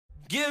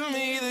Give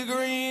me the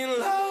green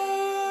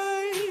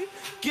light.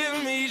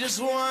 Give me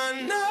just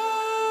one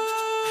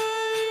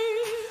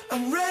night.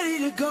 I'm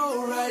ready to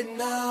go right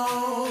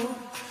now.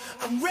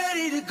 I'm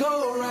ready to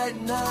go right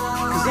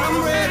now. 'Cause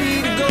I'm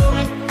ready to go.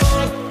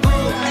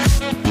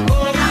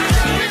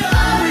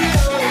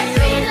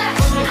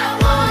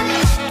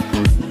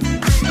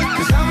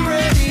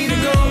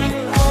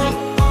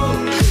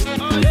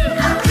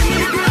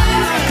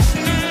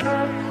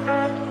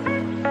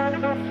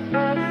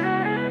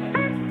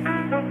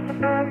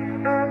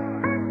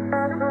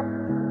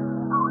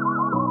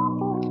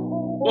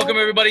 Welcome,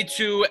 everybody,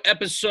 to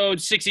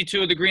episode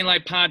 62 of the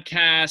Greenlight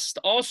Podcast.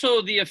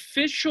 Also, the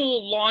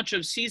official launch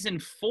of season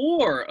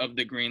 4 of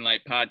the Greenlight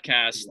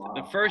Podcast. Wow.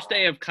 The first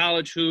day of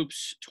college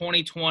hoops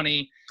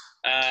 2020.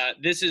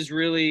 This is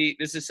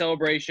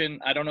celebration.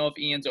 I don't know if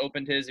Ian's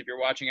opened his. If you're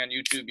watching on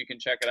YouTube, you can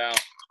check it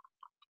out.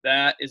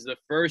 That is the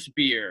first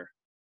beer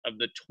of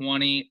the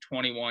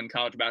 2021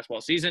 college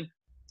basketball season.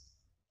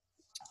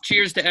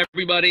 Cheers to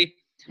everybody.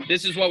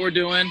 This is what we're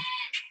doing.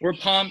 We're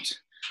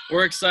pumped.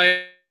 We're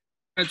excited.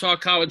 Going to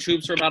talk college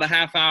hoops for about a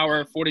half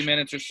hour, 40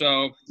 minutes or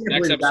so.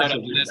 Next episode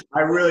after this. I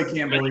really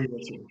can't believe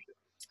it.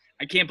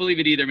 I can't believe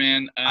it either,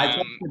 man. I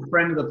talked to a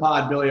friend of the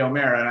pod, Billy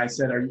O'Mara, and I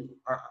said,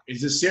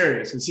 is this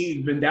serious? Because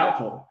he's been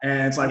doubtful.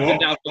 And it's like, he's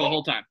been doubtful the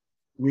whole time.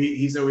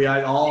 He said we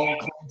had all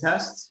clean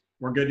tests.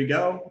 We're good to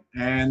go.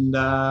 And,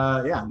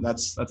 yeah,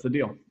 that's the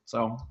deal.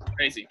 So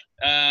crazy.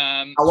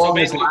 How long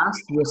this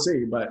lasts, we'll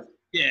see. But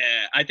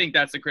yeah, I think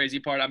that's the crazy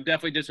part. I'm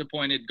definitely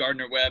disappointed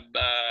Gardner-Webb,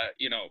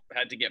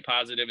 had to get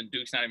positive, and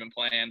Duke's not even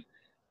playing.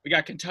 We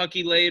got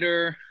Kentucky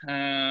later.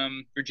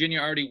 Virginia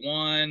already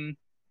won.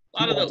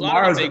 A lot of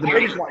the big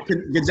games.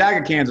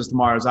 Gonzaga, Kansas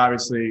tomorrow is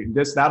obviously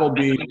that'll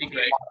be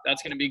great.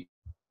 That's going to be.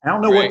 I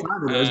don't know what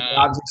time it is.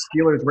 Obviously,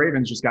 Steelers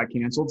Ravens just got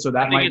canceled, so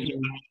that might be.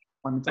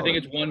 I think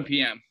it's 1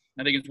 p.m.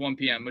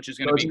 Which is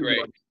going to be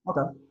great.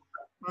 Okay.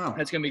 Oh.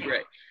 That's going to be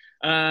great.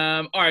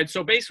 All right,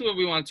 so basically what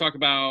we want to talk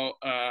about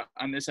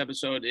on this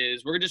episode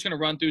is we're just going to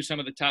run through some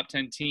of the top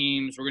 10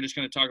 teams. We're just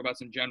going to talk about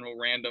some general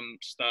random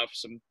stuff,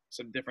 some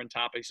different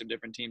topics of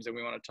different teams that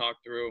we want to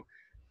talk through,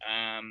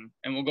 and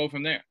we'll go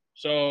from there.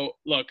 So,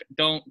 look,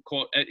 don't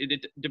quote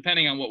it,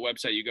 depending on what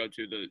website you go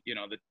to, the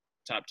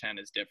top 10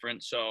 is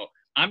different. So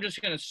I'm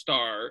just going to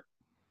start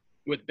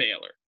with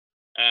Baylor.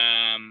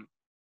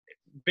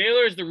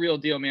 Baylor is the real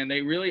deal, man.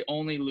 They really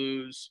only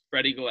lose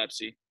Freddie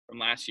Gillespie from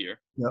last year.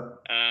 Yep.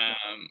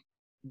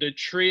 The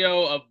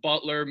trio of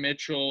Butler,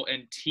 Mitchell,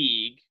 and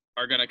Teague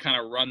are going to kind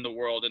of run the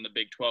world in the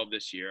Big 12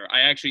 this year.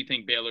 I actually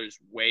think Baylor's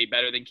way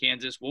better than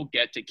Kansas. We'll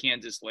get to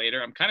Kansas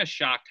later. I'm kind of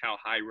shocked how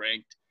highly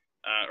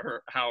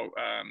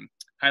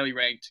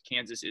ranked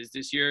Kansas is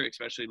this year,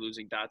 especially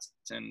losing Dotson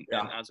and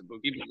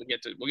Azubuike. But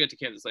we'll get to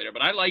Kansas later.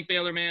 But I like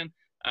Baylor, man.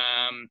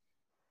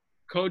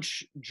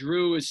 Coach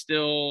Drew is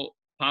still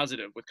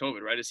positive with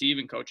COVID, right? Is he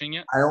even coaching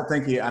yet? I don't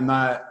think I'm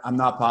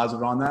not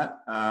positive on that.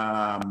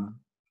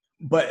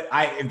 But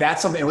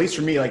that's something, at least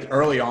for me, like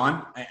early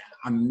on,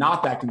 I'm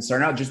not that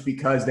concerned now, just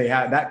because they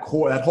have that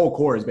whole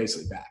core is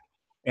basically back.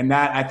 And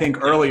that, I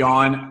think early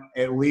on,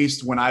 at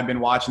least when I've been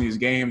watching these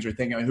games or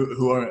thinking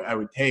who I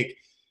would take,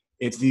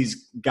 it's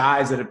these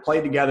guys that have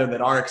played together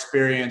that are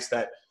experienced,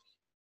 that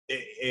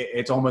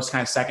it's almost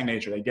kind of second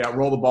nature. They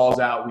roll the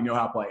balls out. We know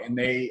how to play. And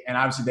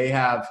obviously they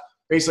have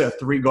basically a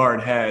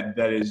 3-guard head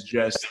that is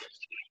just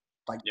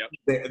like,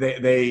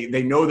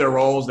 they know their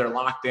roles. They're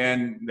locked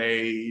in.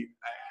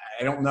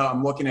 I don't know.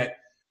 I'm looking at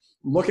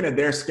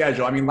their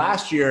schedule. I mean,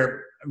 last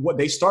year, what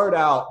they started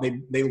out,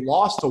 they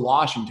lost to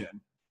Washington,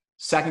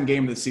 second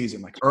game of the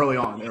season, like early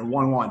on. They were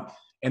 1-1.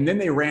 And then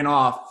they ran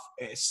off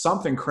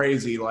something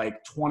crazy,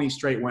 like 20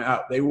 straight went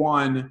up. They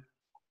won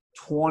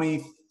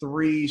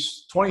 23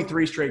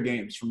 straight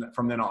games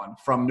from then on,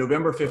 from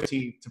November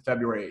 15th to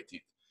February 18th.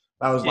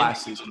 That was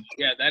last season.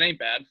 Yeah, that ain't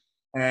bad.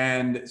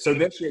 And so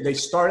this year they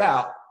start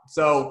out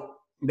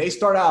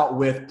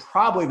with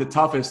probably the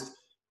toughest.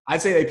 I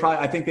think they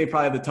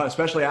probably have the toughest,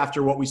 especially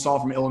after what we saw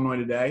from Illinois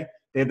today.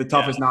 They have the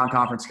toughest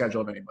non-conference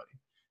schedule of anybody.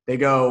 They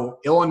go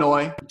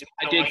Illinois.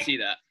 I did see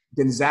that.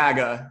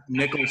 Gonzaga,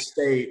 Nicholls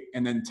State,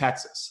 and then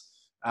Texas.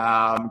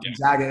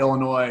 Gonzaga,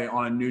 Illinois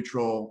on a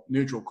neutral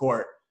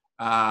court.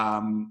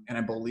 And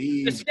I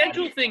believe the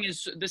schedule thing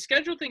is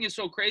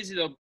so crazy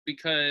though,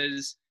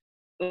 because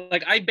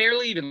like I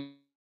barely even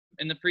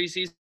in the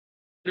preseason,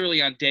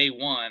 literally on day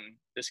one,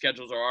 the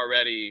schedules are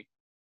already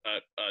a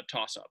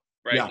toss-up.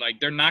 Right, like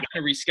they're not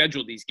going to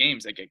reschedule these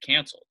games that get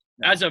canceled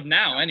as of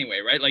now, anyway.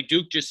 Right, like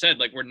Duke just said,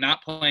 like we're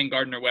not playing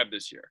Gardner-Webb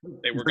this year.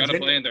 They were going to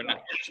play, and they're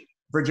not.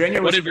 Virginia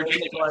was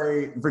supposed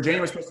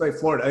to play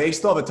Florida. They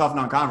still have a tough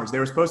non-conference. They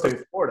were supposed to play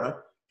Florida.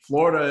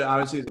 Florida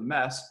obviously is a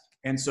mess,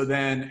 and so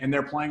and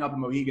they're playing up in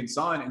Mohegan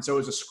Sun, and so it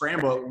was a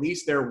scramble. At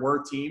least there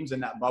were teams in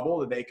that bubble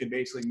that they could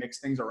basically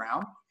mix things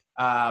around.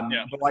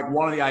 But like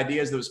one of the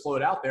ideas that was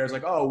floated out there is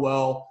like, oh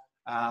well.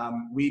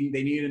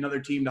 They need another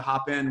team to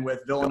hop in with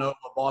Villanova,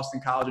 Boston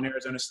College, and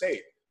Arizona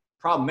State.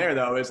 Problem there,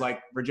 though, is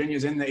like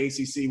Virginia's in the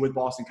ACC with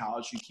Boston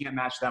College. You can't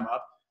match them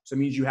up. So it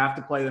means you have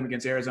to play them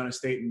against Arizona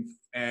State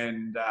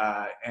and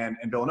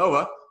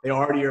Villanova. They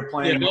already are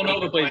playing. Yeah,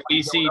 Villanova plays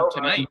BC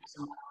tonight.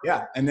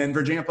 Yeah, and then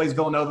Virginia plays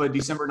Villanova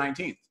December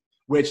 19th,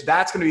 which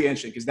that's going to be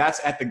interesting because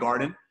that's at the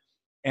Garden.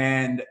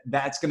 And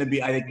that's going to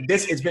be – I think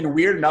it's been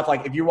weird enough.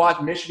 Like if you watch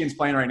 – Michigan's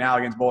playing right now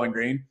against Bowling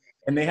Green,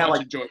 and they have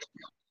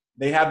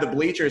they have the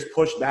bleachers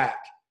pushed back.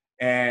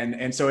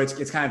 And so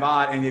it's kind of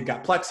odd. And you've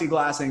got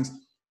plexiglassings.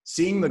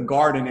 Seeing the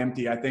Garden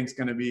empty, I think, is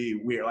going to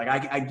be weird. Like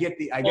I get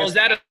the – I guess. Is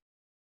that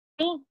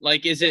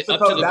like is it up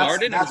to the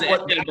Garden?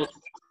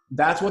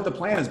 That's what the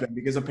plan has been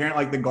because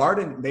apparently like the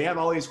Garden, they have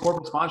all these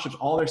corporate sponsorships,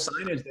 all their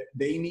signage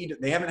that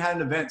they haven't had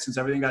an event since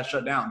everything got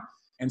shut down.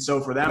 And so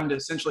for them to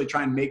essentially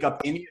try and make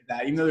up any of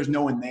that, even though there's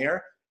no one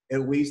there,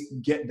 at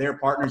least get their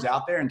partners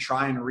out there and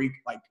try and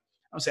I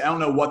don't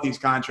know what these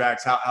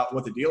contracts,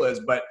 what the deal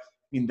is, but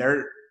I mean,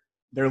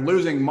 they're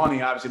losing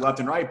money obviously left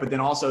and right, but then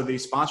also the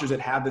sponsors that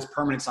have this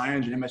permanent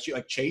signage in MSG,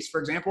 like Chase, for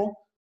example,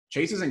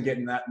 Chase isn't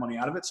getting that money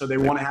out of it. So they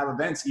want to have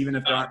events even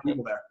if there aren't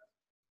people there.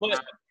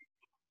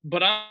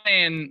 But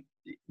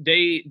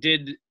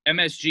did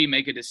MSG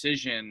make a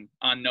decision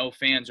on no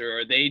fans, or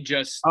are they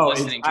just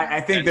listening to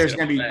I think there's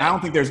going to be – I don't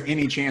think there's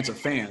any chance of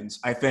fans.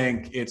 I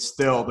think it's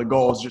still – the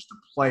goal is just to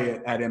play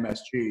it at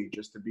MSG,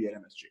 just to be at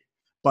MSG.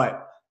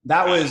 But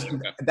that was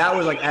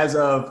like as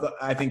of,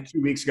 I think,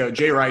 2 weeks ago.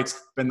 Jay Wright's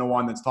been the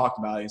one that's talked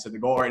about it. He said the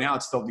goal right now,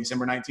 it's still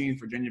December 19th,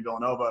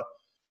 Virginia-Villanova,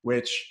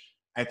 which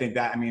I think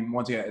that – I mean,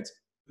 once again, it's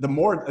the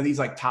more of these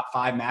like top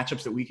 5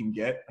 matchups that we can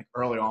get like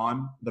early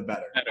on, the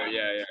better.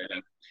 Yeah.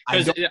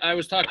 Because I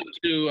was talking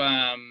to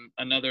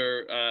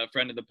another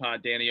friend of the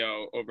pod, Danny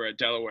O, over at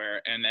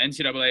Delaware, and the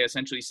NCAA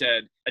essentially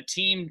said a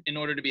team, in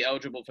order to be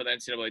eligible for the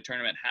NCAA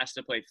tournament, has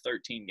to play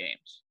 13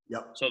 games.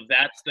 Yep. So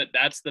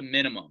that's the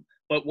minimum.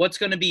 But what's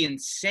going to be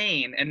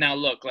insane, and now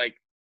look, like,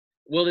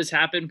 will this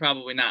happen?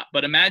 Probably not.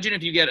 But imagine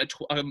if you get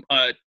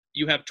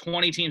you have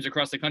 20 teams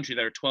across the country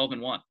that are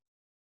 12-1.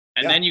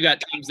 And then you got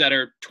teams that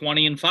are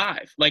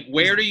 20-5. Like,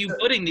 where are you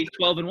putting these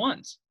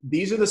 12-1s?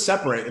 These are the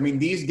separate. I mean,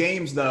 these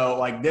games, though,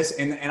 like this,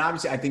 and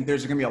obviously I think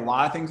there's going to be a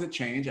lot of things that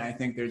change. I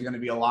think there's going to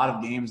be a lot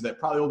of games that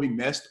probably will be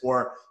missed,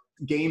 or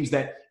games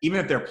that even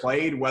if they're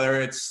played, whether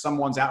it's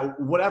someone's out,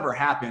 whatever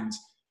happens,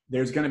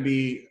 there's going to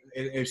be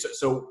there's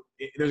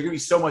going to be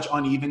so much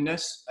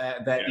unevenness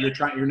that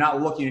you're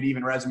not looking at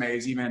even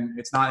resumes. Even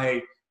it's not,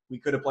 hey, we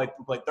could have played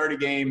 30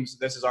 games.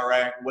 This is all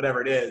right,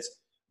 whatever it is,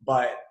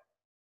 but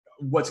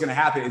what's going to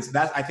happen is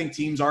that I think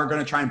teams are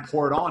going to try and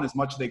pour it on as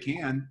much as they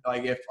can.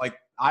 Like if like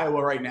Iowa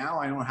right now,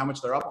 I don't know how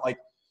much they're up. Like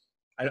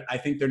I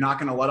think they're not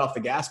going to let off the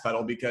gas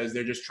pedal because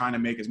they're just trying to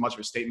make as much of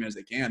a statement as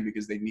they can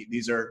because they need,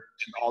 these are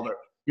all their,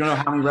 you don't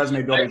know how many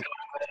resume builders.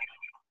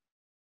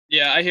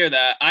 Yeah, I hear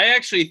that. I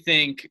actually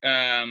think,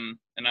 and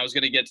I was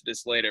going to get to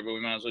this later, but we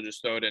might as well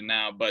just throw it in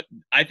now. But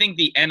I think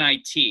the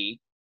NIT,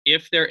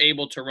 if they're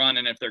able to run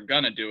and if they're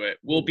going to do it,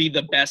 will be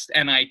the best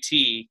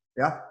NIT.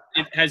 Yeah.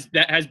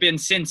 That has been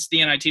since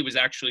the NIT was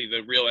actually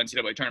the real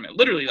NCAA tournament.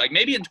 Literally, like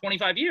maybe in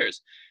 25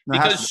 years.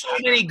 Because so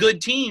many good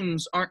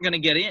teams aren't going to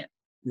get in.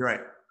 You're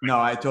right.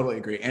 No, I totally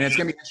agree. And it's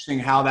going to be interesting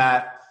how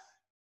that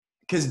 –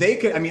 because they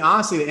could – I mean,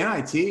 honestly, the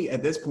NIT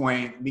at this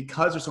point,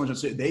 because there's so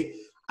much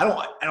 –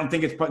 I don't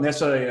think it's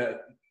necessarily a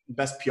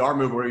best PR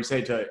move where you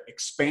say to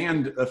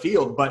expand the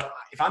field. But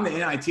if I'm the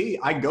NIT,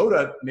 I go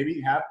to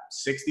maybe have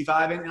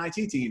 65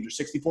 NIT teams or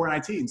 64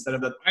 NIT instead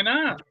of the – Why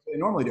not? They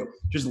normally do.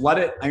 Just let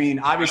it – I mean,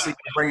 obviously,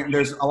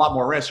 there's a lot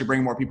more risk. You're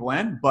bringing more people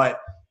in. But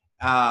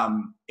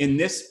in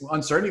this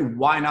uncertainty,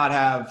 why not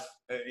have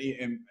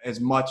as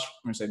much,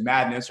 I'm going to say,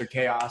 madness or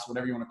chaos,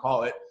 whatever you want to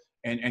call it,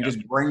 and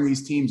just bring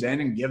these teams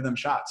in and give them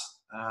shots?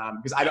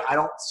 Because I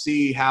don't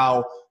see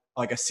how –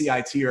 like a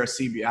CIT or a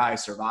CBI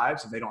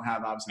survives if they don't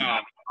have obviously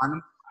on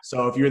them.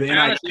 So if you're the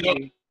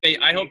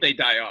NIT, I hope they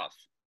die off.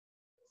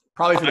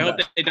 Probably for the hope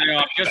they die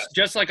off.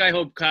 Just like I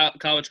hope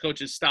college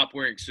coaches stop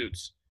wearing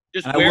suits.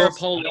 Just wear a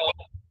polo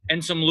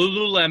and some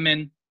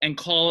Lululemon and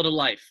call it a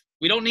life.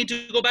 We don't need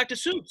to go back to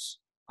suits.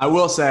 I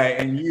will say,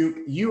 and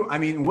I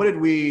mean, what did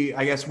we?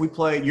 I guess we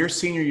played your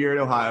senior year at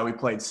Ohio. We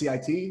played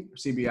CIT or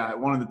CBI,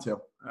 one of the two.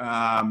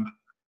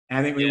 And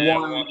I think we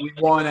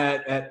won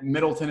at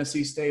Middle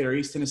Tennessee State or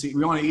East Tennessee.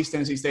 We won at East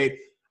Tennessee State.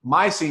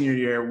 My senior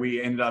year,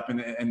 we ended up in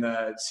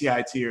the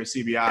CIT or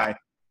CBI.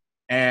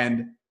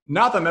 And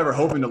not that I'm ever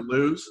hoping to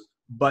lose,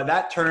 but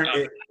that turned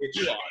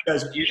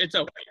it's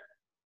okay.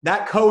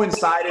 That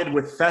coincided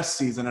with Fest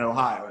season at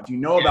Ohio. If you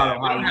know about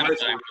Ohio,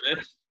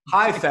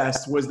 High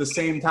Fest was the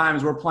same time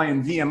as we're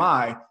playing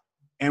VMI,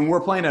 and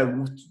we're playing a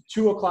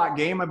 2:00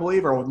 game, I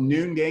believe, or a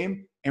noon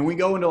game, and we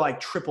go into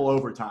like triple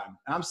overtime.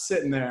 And I'm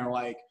sitting there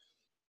like,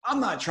 I'm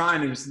not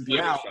trying to just be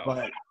out,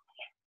 but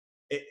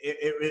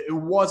it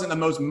wasn't the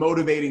most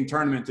motivating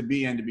tournament to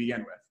be in to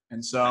begin with.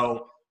 And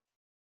so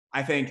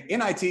I think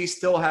NIT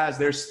still has –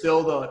 there's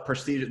still the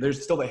prestige –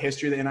 there's still the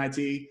history of the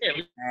NIT.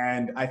 Yeah.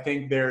 And I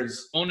think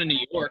there's – Own in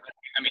New York,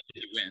 I mean,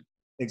 you win.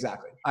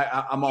 Exactly.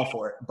 I'm all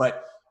for it.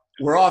 But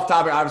we're off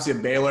topic, obviously,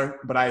 of Baylor.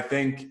 But I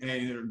think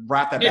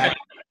wrap that back.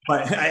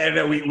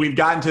 But we've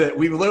gotten to –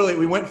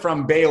 we went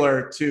from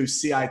Baylor to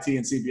CIT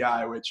and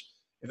CBI, which –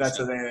 if that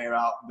says anything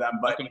about them.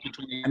 But Welcome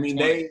to I mean,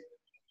 2020.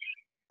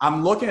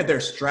 I'm looking at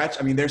their stretch.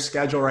 I mean, their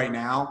schedule right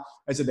now.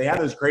 I said they have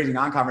those crazy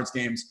non-conference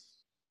games.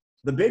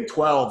 The Big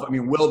 12, I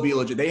mean, will be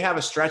legit. They have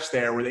a stretch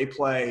there where they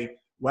play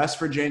West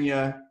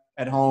Virginia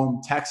at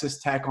home,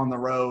 Texas Tech on the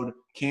road,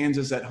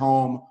 Kansas at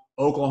home,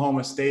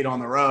 Oklahoma State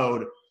on the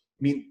road. I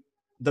mean,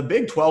 the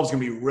Big 12 is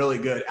going to be really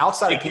good.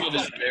 Outside of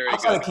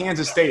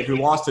Kansas State, who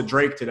lost to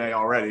Drake today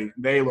already,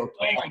 they looked.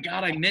 Oh my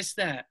God, I missed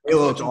that. They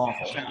looked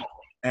awful.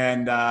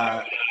 And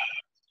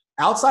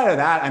outside of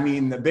that, I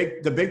mean, the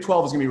Big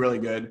 12 is going to be really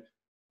good.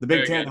 The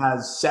Big Ten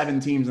has 7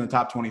 teams in the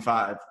top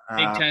 25.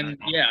 Big Ten,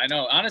 yeah, I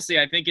know. Honestly,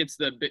 I think it's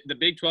the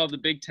Big 12, the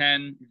Big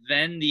Ten,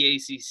 then the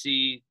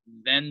ACC,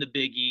 then the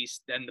Big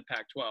East, then the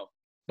Pac-12.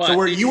 But so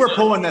where you were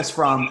pulling this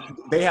from,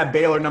 they had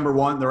Baylor number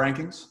 1 in the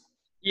rankings?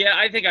 Yeah,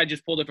 I think I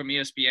just pulled it from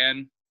ESPN,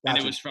 and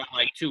Gotcha. it was from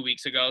like 2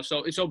 weeks ago.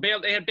 So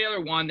Baylor, they had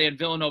Baylor 1, they had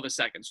Villanova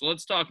 2nd. So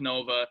let's talk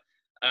Nova.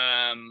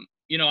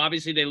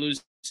 Obviously they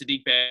lose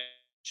Sadiq Bey,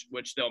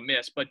 which they'll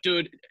miss. But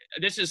dude,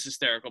 this is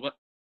hysterical. But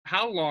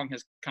how long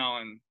has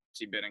Colin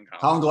been in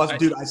college? Colin Gillespie,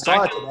 dude, I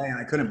saw it today and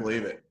I couldn't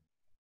believe it.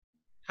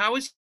 How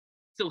is he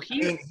still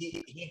here? I mean,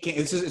 he can't.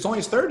 It's only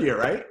his 3rd year,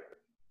 right?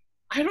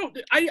 I feel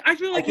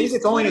like I think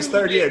it's only his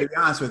 3rd year, to be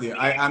honest with you.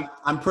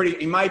 I'm pretty.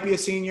 He might be a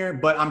senior,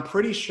 but I'm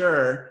pretty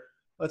sure.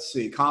 Let's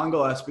see, Colin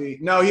Gillespie.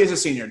 No, he is a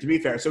senior. To be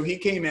fair, so he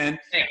came in.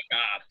 Thank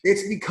God.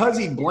 It's because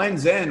he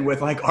blends in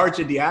with like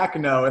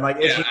Arcidiacono and like.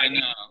 Yeah,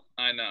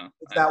 I know.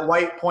 It's that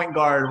white point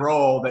guard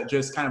role that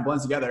just kind of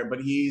blends together.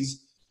 But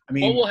he's. I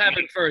mean, what will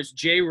happen first?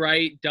 Jay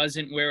Wright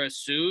doesn't wear a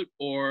suit,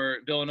 or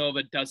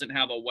Villanova doesn't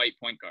have a white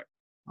point guard?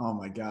 Oh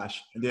my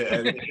gosh,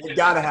 they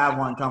got to have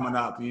one coming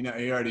up. You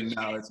already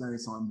know it's going to be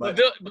someone. But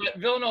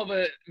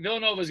Villanova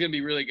is going to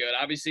be really good.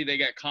 Obviously, they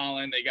got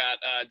Colin, they got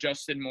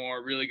Justin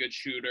Moore, really good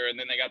shooter, and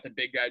then they got the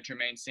big guy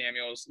Jermaine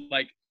Samuels.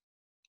 Like,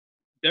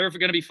 they're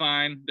going to be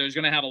fine. They're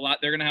going to have a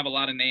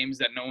lot of names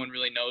that no one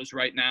really knows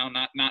right now,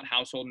 not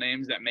household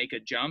names that make a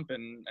jump,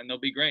 and they'll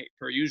be great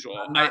per usual.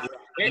 How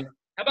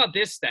about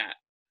this stat?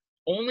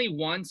 Only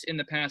once in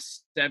the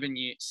past 7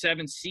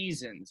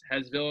 seasons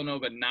has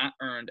Villanova not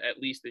earned at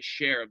least a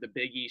share of the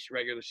Big East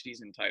regular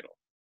season title.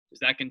 Does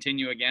that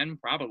continue again?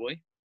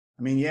 Probably.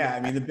 I mean, yeah. I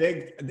mean,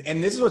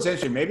 and this is what's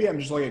interesting. Maybe I'm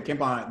just looking at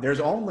Kemp on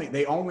it.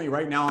 They only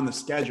right now on the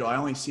schedule, I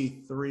only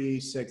see 3,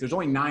 6. There's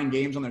only 9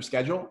 games on their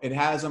schedule. It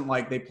hasn't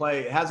like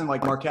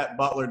Marquette,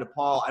 Butler,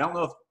 DePaul. I don't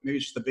know if maybe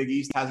it's just the Big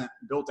East hasn't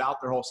built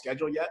out their whole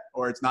schedule yet,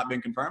 or it's not been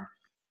confirmed.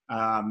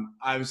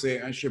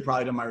 Obviously, I should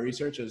probably do my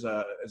research as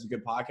a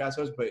good podcast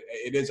host, but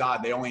it is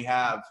odd. They only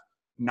have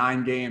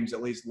 9 games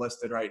at least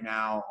listed right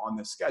now on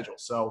this schedule.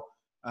 So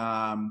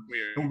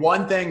the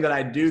one thing that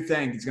I do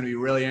think is going to be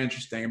really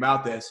interesting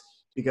about this,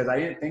 because I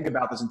didn't think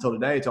about this until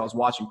today, until I was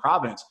watching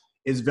Providence,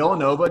 is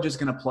Villanova just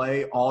going to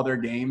play all their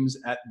games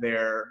at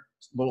their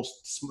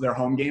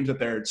home games at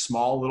their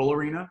small little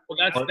arena? Well,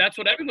 that's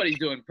what everybody's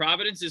doing.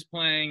 Providence is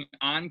playing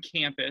on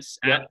campus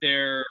at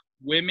their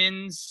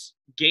women's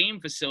game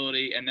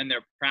facility, and then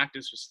their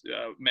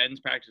men's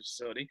practice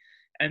facility,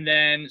 and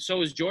then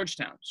so is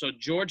Georgetown. So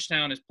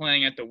Georgetown is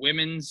playing at the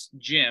women's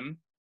gym,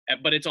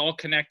 but it's all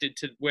connected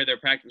to where their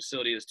practice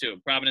facility is too.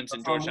 Providence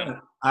and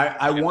Georgetown.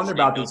 I wonder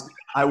about these.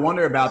 I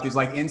wonder about these,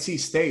 like NC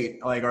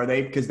State. Like, are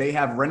they, because they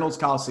have Reynolds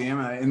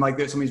Coliseum and like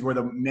there's some of these where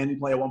the men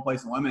play at one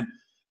place and women.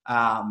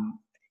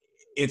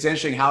 It's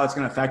interesting how it's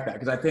going to affect that,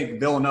 because I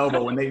think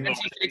Villanova, when NC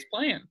State's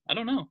playing, I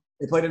don't know.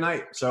 They play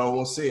tonight, so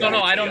we'll see.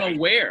 I don't know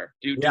where,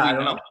 dude. Yeah, I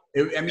don't know.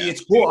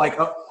 It's cool. Like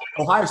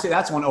Ohio State,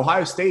 that's one.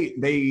 Ohio State,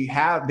 they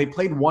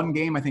played one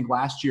game, I think,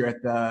 last year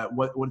at the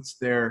what's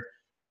their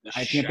 –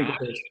 I can't think of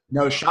it.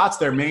 No, Shot's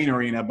their main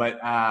arena, but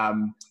I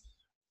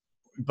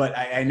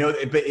know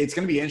 – but it's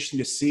going to be interesting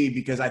to see,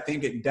 because I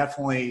think it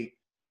definitely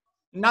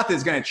 – not that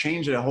it's going to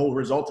change the whole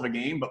result of a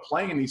game, but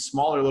playing in these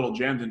smaller little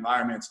gyms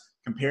environments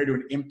compared to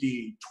an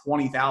empty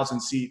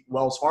 20,000-seat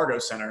Wells Fargo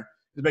Center –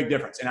 there's a big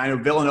difference. And I know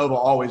Villanova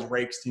always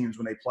rakes teams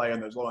when they play on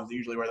those low ones. They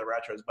usually wear the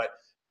retros. But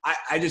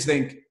I just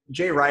think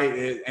Jay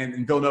Wright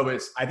and Villanova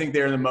I think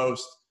they're the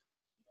most,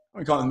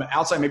 what do you call them,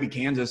 outside maybe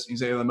Kansas, you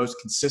say they're the most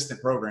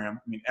consistent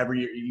program. I mean, every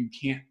year you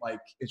can't,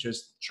 like, it's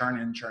just churn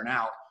in, churn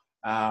out.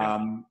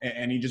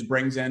 And he just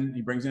brings in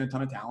a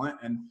ton of talent.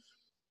 And,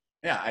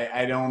 yeah,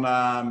 I don't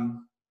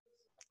know.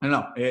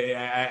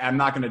 I'm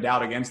not going to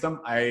doubt against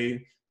them.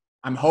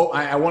 I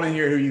want to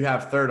hear who you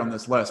have third on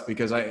this list,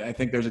 because I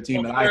think there's a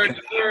team third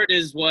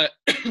is what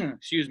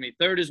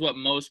third is what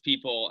most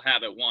people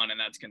have at 1, and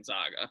that's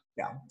Gonzaga.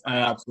 Yeah, I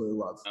absolutely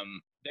love.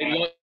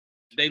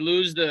 They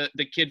lose the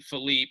kid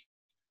Philippe,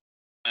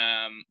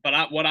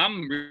 but what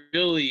I'm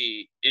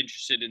really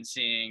interested in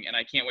seeing, and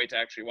I can't wait to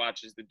actually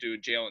watch, is the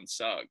dude Jalen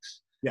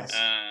Suggs. Yes.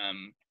 I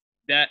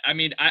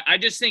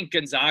just think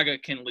Gonzaga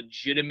can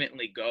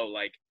legitimately go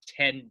like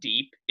 10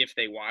 deep if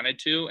they wanted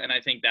to, and I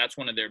think that's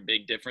one of their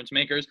big difference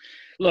makers.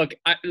 Look,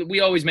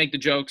 we always make the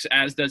jokes,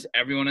 as does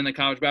everyone in the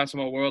college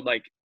basketball world,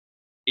 like,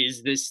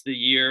 is this the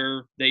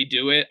year they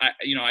do it?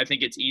 I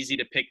think it's easy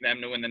to pick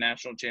them to win the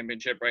national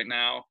championship right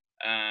now.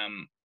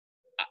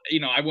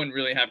 I wouldn't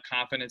really have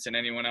confidence in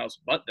anyone else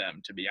but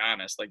them, to be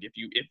honest. Like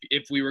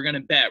if we were going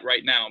to bet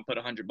right now and put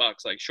 $100,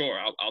 like, sure,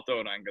 I'll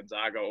throw it on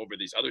Gonzaga over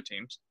these other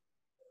teams.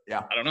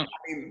 Yeah. I don't know. I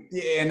mean,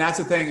 yeah, and that's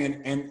the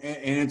thing. And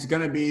it's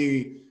going to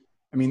be,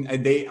 I mean,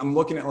 I'm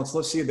looking at,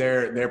 let's see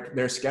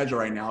their schedule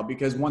right now,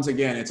 because once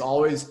again, it's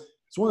one of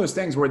those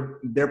things where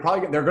they're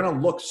going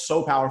to look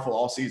so powerful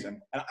all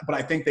season. But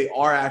I think they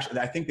are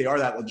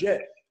that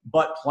legit.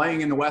 But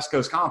playing in the West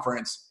Coast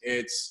Conference,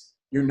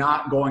 you're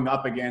not going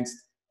up against,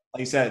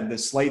 like you said, the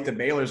slate that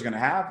Baylor's going to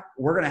have.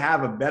 We're going to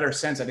have a better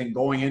sense, I think,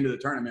 going into the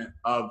tournament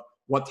of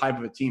what type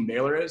of a team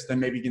Baylor is than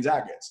maybe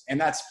Gonzaga is. And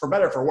that's for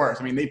better or for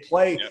worse. I mean, they're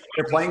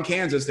playing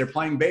Kansas, they're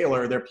playing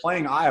Baylor, they're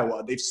playing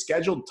Iowa. They've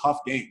scheduled tough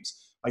games.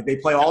 Like, they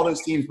play all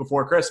those teams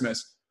before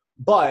Christmas.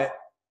 But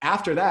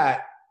after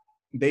that,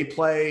 they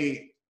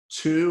play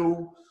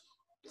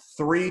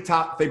three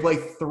top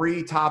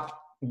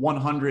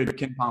 100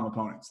 KenPom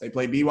opponents. They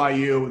play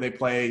BYU, they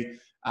play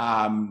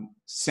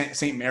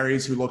St.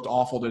 Mary's, who looked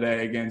awful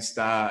today against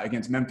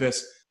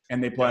Memphis,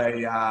 and they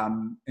play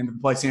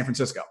San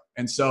Francisco.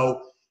 And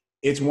so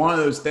it's one of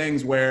those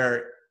things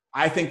where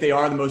I think they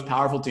are the most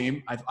powerful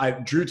team.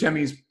 Drew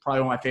Timme's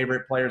probably one of my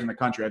favorite players in the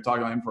country. I've talked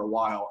about him for a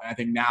while, and I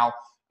think now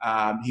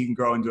he can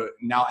grow into it.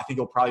 Now I think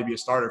he'll probably be a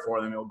starter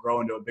for them. He'll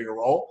grow into a bigger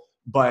role,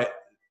 but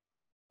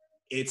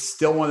it's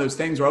still one of those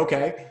things where,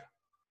 okay,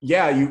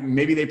 yeah,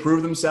 maybe they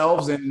prove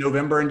themselves in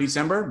November and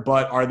December,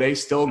 but are they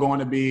still going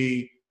to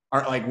be –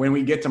 like when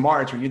we get to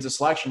March, when it's a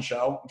selection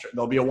show,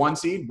 there'll be a 1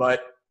 seed,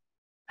 but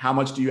how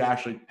much do you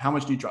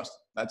trust?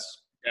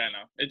 That's – yeah, no.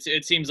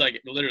 It seems like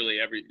literally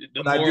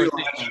the more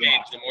things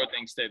change, the more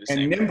things stay the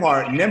same. And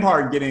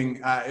Nembhard getting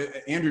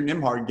Andrew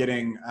Nembhard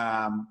getting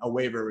a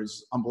waiver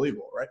was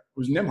unbelievable, right? It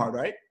was Nembhard,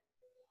 right?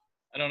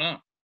 I don't know.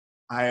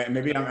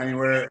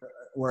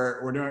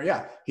 We're doing,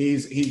 yeah. He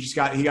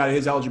got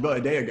his eligibility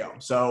a day ago.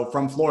 So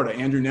from Florida,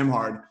 Andrew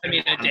Nembhard. I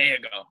mean, a day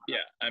ago. Yeah.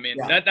 I mean,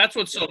 that's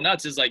what's so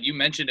nuts is, like, you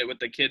mentioned it with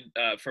the kid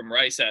from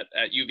Rice at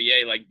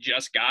UVA, like,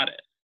 just got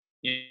it.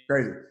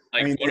 Crazy.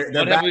 Like, I mean,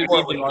 what have we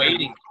been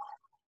waiting?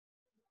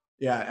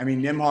 Yeah, I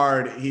mean,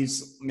 Nembhard,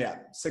 he's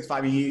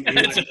 6'5".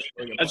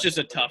 That's just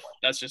a tough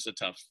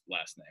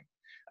last name.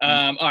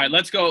 All right,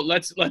 let's go.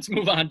 Let's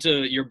move on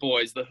to your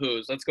boys, the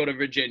Hoos. Let's go to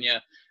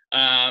Virginia.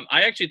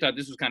 I actually thought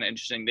this was kind of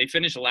interesting. They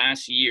finished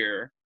last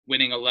year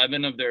winning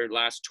 11 of their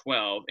last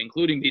 12,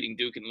 including beating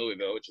Duke and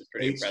Louisville, which is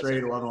pretty impressive. 8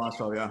 straight, 11 last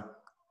 12, yeah.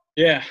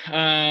 Yeah,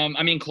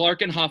 I mean,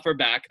 Clark and Huff are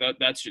back.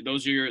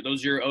 Those are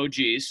your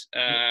OGs.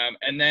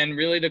 And then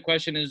really the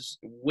question is,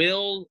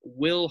 will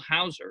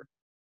Hauser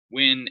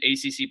win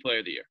ACC Player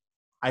of the Year?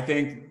 I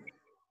think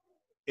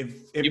if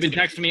you've been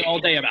texting me all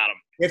day about him.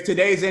 If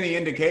today's any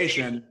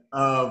indication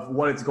of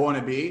what it's going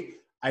to be,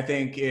 I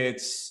think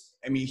it's.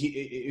 I mean,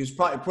 he was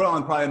probably put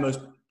on the most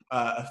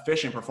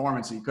efficient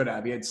performance he could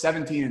have. He had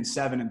 17 and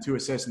 7 and 2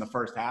 assists in the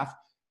first half,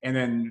 and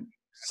then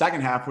second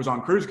half was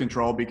on cruise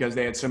control because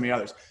they had so many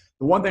others.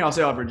 The one thing I'll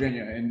say about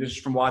Virginia, and this is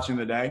from watching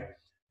the day,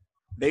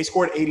 they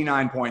scored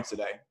 89 points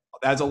today.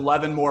 That's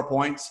 11 more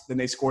points than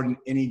they scored in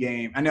any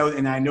game. I know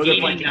they're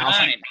playing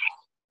Towson.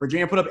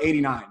 Virginia put up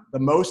 89. The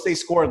most they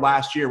scored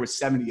last year was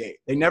 78.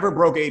 They never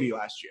broke 80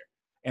 last year.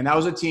 And that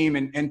was a team.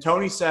 And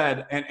Tony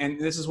said,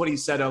 and this is what he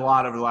said a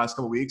lot over the last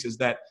couple of weeks, is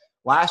that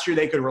last year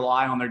they could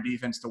rely on their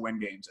defense to win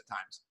games at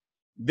times.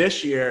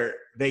 This year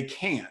they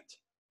can't.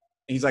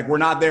 And he's like, we're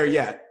not there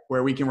yet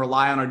where we can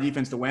rely on our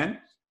defense to win.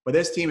 But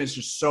this team is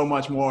just so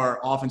much more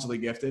offensively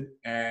gifted.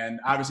 And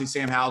obviously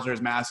Sam Hauser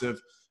is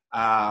massive.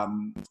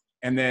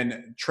 And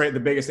then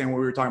the biggest thing we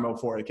were talking about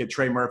before, the kid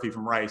Trey Murphy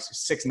from Rice,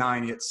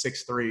 6'9", he hit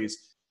 6 threes.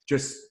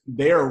 Just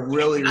they're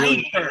really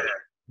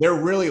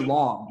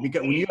long,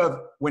 because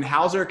when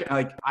Hauser,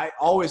 like, I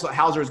always thought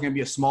Hauser was going to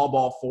be a small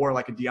ball 4,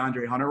 like a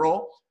DeAndre Hunter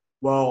role.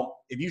 Well,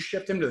 if you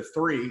shift him to the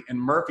 3 and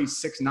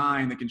Murphy's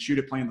 6'9" that can shoot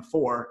it playing the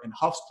 4 and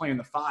Huff's playing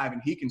the 5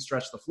 and he can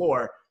stretch the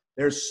floor,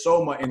 there's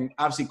so much. And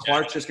obviously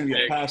Clark's just going to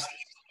be a pest.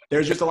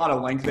 There's just a lot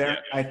of length there.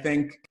 I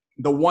think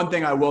the one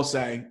thing I will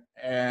say,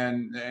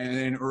 and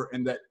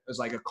that is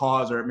like a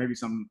cause or maybe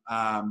some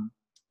a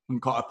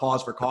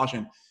pause for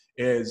caution,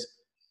 is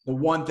the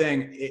one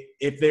thing,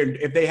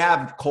 if they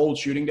have cold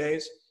shooting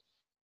days,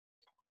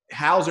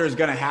 Hauser is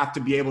going to have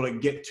to be able to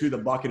get to the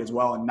bucket as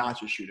well and not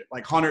just shoot it.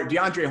 Like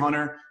DeAndre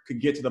Hunter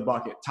could get to the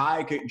bucket.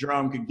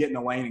 Jerome could get in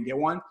the lane and get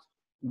one.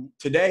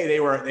 Today they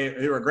were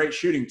a great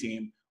shooting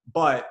team,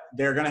 but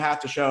they're going to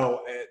have to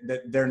show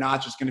that they're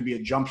not just going to be a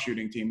jump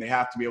shooting team. They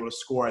have to be able to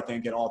score, I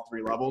think, at all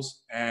 3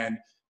 levels, and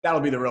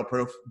that'll be the real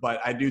proof. But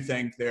I do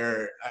think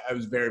I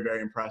was very,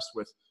 very impressed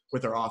with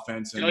their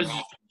offense.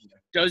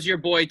 Does your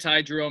boy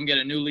Ty Jerome get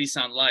a new lease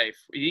on life?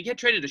 Did he get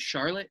traded to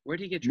Charlotte? Where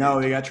did he get traded? No,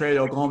 he got traded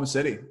to Oklahoma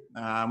City.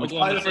 Probably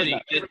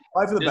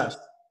for the best.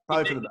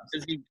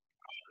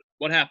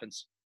 What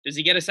happens? Does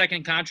he get a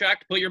second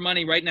contract? Put your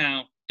money right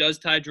now. Does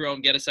Ty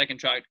Jerome get a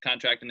second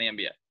contract in the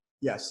NBA?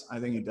 Yes, I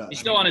think he does. He's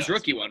still on his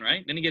rookie one,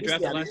 right? Didn't he get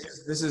drafted last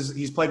year?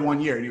 He's played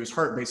 1 year, and he was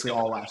hurt basically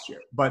all last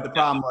year. But the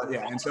problem was,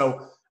 and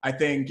so I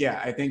think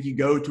you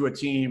go to a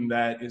team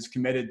that is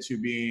committed to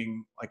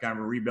being like kind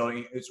of a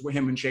rebuilding. It's with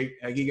him and Shea.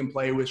 He can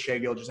play with Shea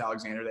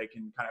Gilgeous-Alexander. They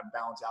can kind of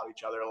balance out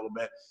each other a little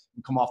bit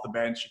and come off the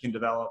bench. He can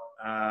develop.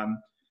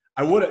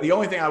 The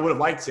only thing I would have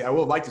liked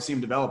to see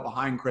him develop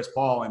behind Chris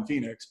Paul in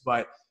Phoenix,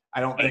 but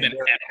I don't think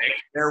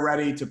they're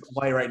ready to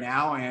play right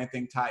now. And I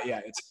think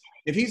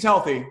if he's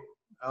healthy,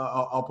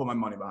 I'll put my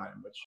money behind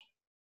him.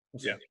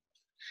 Which yeah.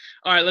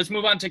 All right, let's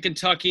move on to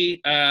Kentucky.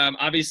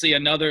 Obviously,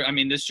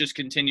 this just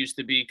continues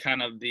to be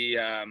kind of the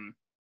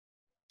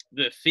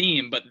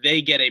theme, but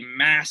they get a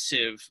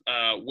massive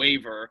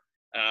waiver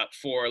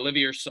for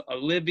Olivier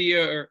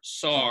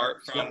Sarr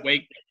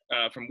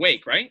from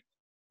Wake, right?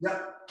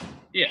 Yep.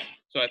 Yeah,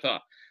 so I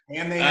thought.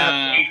 And they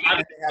have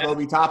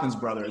Obi Toppin's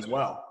brother as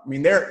well. I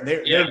mean, their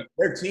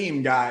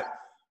team got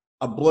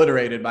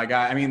obliterated by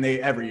guys. I mean,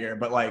 every year,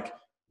 but like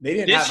they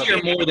didn't. This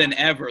year more than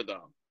ever,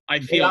 though. I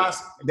feel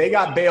they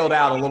got bailed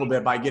out a little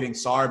bit by getting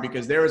Sarr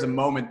because there was a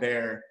moment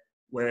there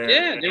where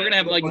they were gonna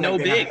have like no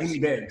bigs.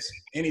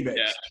 Any bigs.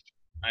 Yeah,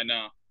 I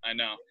know.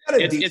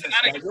 It's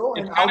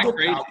kind of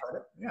crazy.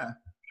 Yeah.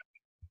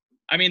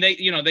 I mean,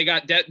 they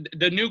got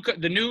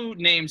the new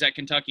names at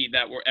Kentucky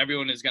that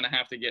everyone is gonna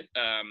have to get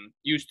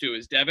used to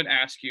is Devin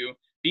Askew,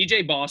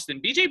 BJ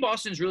Boston. BJ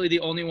Boston's really the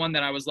only one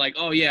that I was like,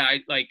 oh yeah,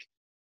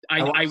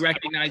 I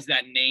recognize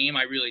that name.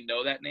 I really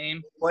know that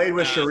name. Played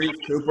with Sharif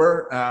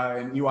Cooper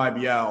in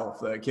UIBL,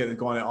 the kid that's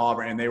going to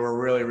Auburn, and they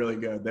were really, really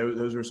good.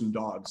 Those were some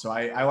dogs. So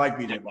I like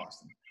BJ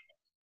Boston.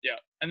 Yeah.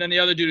 And then the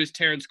other dude is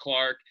Terrence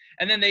Clark.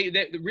 And then they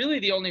really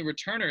the only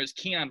returner is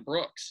Keon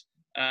Brooks.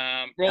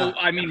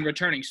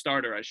 Returning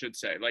starter, I should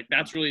say. Like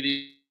that's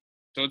really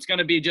so it's going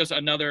to be just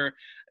another,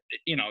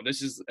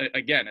 this is,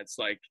 again, it's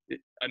like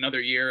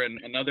another year and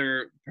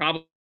another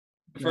probably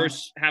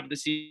first half of the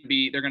season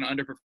they're going to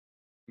underperform.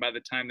 By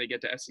the time they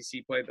get to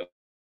SEC play,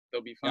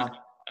 they'll be fine.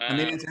 Yeah. I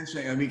mean, it's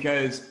interesting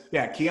because,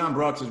 Keon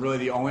Brooks is really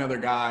the only other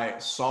guy.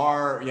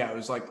 Sarr, it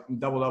was like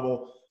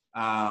double-double.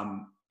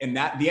 And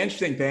the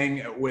interesting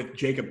thing with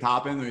Jacob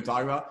Toppin that we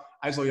talk about,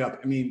 I just looked it up.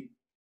 I mean,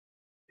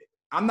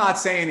 I'm not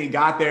saying he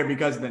got there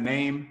because of the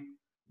name,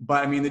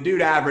 but, I mean, the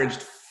dude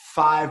averaged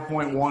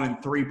 5.1 and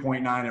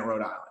 3.9 at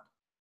Rhode Island.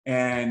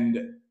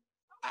 And,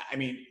 I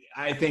mean –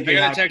 I think I'm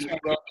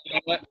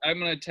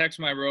gonna text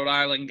my Rhode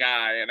Island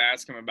guy and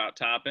ask him about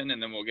Toppin,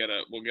 and then we'll get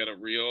a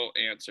real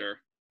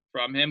answer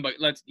from him. But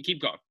let's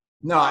keep going.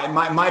 No,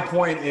 my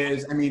point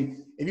is, I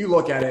mean, if you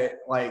look at it,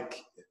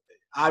 like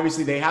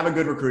obviously they have a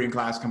good recruiting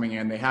class coming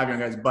in, they have young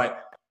guys,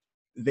 but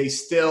they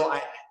still,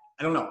 I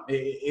don't know,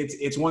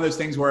 it's one of those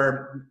things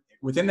where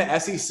within the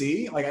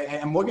SEC, like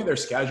I'm looking at their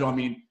schedule. I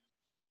mean,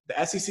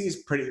 the SEC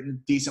is pretty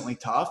decently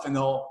tough, and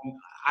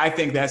I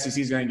think the SEC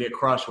is going to get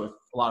crushed with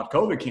a lot of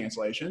COVID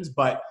cancellations,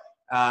 but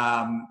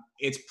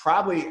it's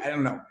probably, I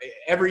don't know,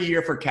 every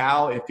year for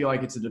Cal, I feel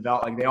like it's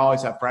like they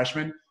always have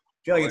freshmen. I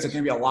feel like it's going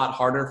to be a lot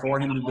harder for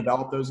him to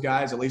develop those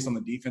guys, at least on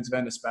the defensive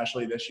end,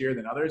 especially this year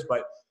than others.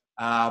 But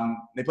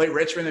they play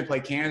Richmond, they play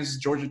Kansas,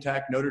 Georgia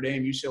Tech, Notre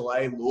Dame,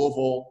 UCLA,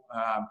 Louisville.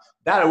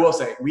 That I will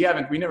say, we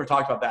never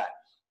talked about that.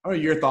 What are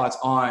your thoughts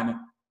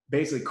on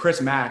basically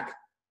Chris Mack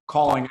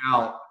calling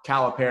out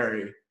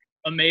Calipari?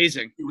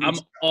 Amazing.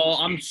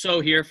 I'm so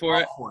here for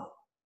it.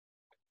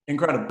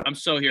 Incredible. I'm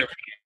so here for it.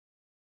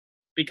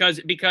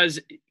 Because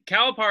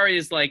Calipari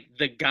is like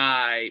the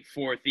guy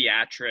for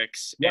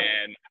theatrics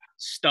and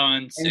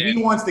stunts. And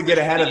he wants to get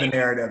ahead of the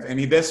narrative. And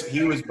he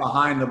was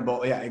behind the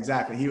ball. Yeah,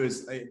 exactly. He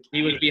was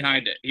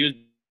behind it.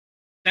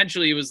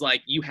 He was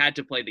like, you had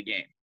to play the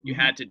game. You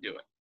had to do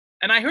it.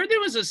 And I heard there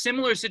was a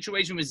similar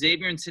situation with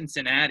Xavier in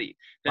Cincinnati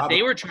that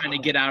they were trying to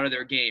get out of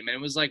their game, and it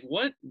was like,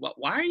 what?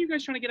 Why are you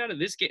guys trying to get out of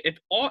this game? If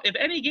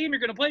any game you're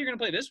going to play, you're going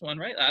to play this one,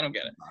 right? I don't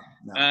get it.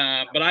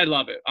 No. But I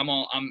love it. I'm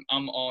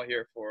all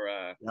here for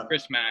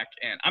Chris Mack,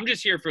 and I'm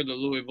just here for the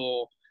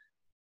Louisville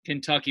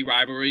Kentucky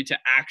rivalry to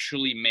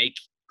actually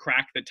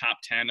crack the top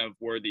 10 of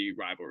worthy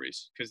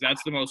rivalries, because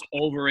that's the most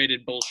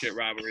overrated bullshit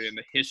rivalry in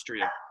the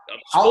history of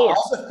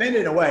sports. I'll defend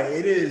it in a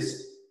way.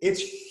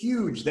 It's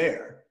huge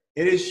there.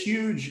 It is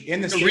huge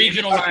in the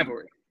regional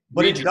rivalry.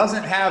 But it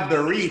doesn't have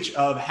the reach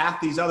of half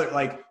these other,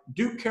 like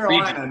Duke,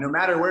 Carolina, no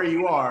matter where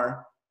you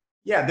are.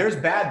 Yeah, there's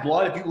bad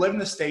blood. If you live in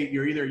the state,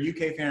 you're either a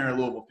UK fan or a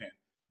Louisville fan.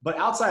 But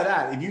outside of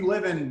that, if you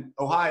live in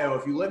Ohio,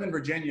 if you live in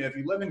Virginia, if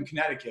you live in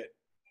Connecticut,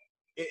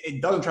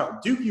 it doesn't travel.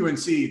 Duke,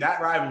 UNC, that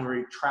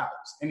rivalry travels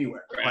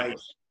anywhere. Right.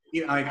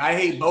 Like I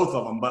hate both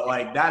of them, but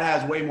like that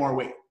has way more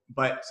weight.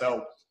 But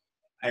so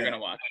you're going to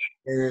watch.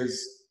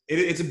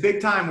 It's a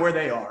big time where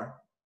they are.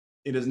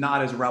 It is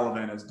not as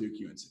relevant as Duke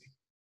UNC.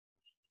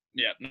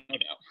 Yeah, no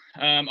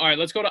doubt. All right,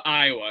 let's go to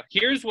Iowa.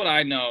 Here's what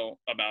I know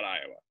about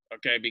Iowa,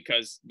 okay,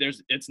 because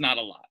it's not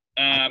a lot.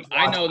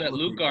 I know that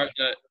Luke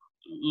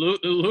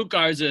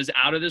Garza is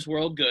out of this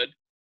world good,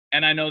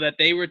 and I know that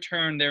they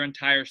returned their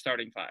entire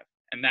starting five,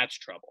 and that's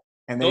trouble.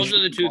 And those are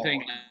the two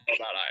things I know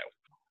about Iowa.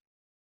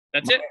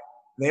 That's it.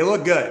 They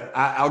look good.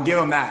 I'll give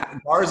them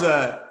that.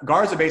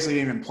 Garza basically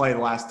didn't even play the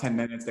last 10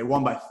 minutes. They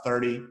won by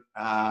 30.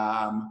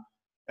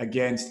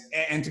 against,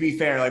 and to be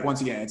fair, like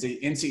once again, it's a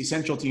NC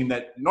Central team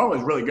that normally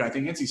is really good. I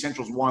think NC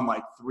Central's won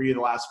like 3 of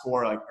the last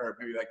 4, like, or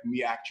maybe like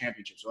MEAC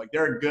championships. So like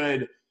they're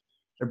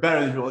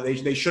better than people.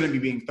 They shouldn't be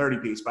being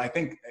 30-piece. But I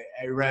think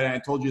I read, and I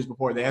told you this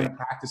before, they haven't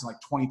practiced in like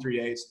 23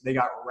 days. They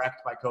got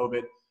wrecked by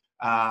COVID.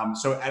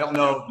 So I don't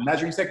know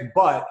measuring stick,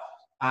 but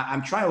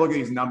I'm trying to look at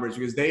these numbers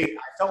because I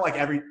felt like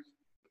every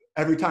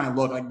time I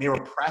looked, like they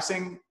were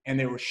pressing and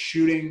they were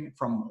shooting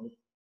from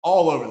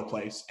all over the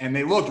place, and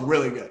they looked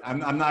really good.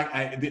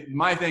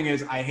 My thing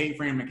is I hate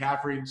Freeman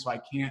McCaffrey, so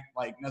I can't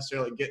like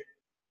necessarily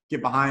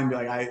get behind and be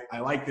like, I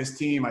like this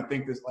team. I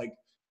think this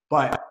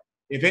but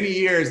if any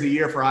year is the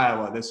year for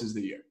Iowa, this is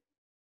the year.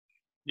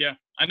 Yeah,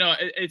 I know.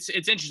 It's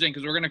interesting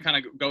because we're going to kind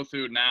of go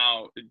through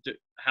now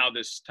how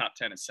this top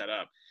 10 is set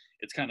up.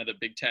 It's kind of the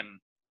Big Ten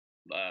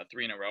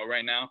 3 in a row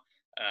right now.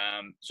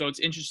 So it's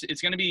interesting.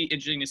 It's going to be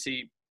interesting to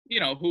see,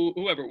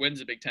 whoever wins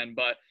the Big Ten,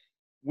 but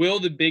will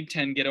the Big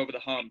Ten get over the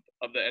hump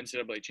of the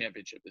NCAA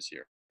championship this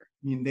year?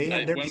 I mean,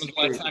 when was the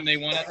last time they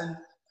won it?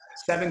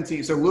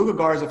 17. So Luka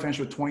Garza finished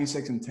with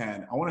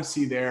 26-10. I want to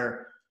see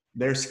their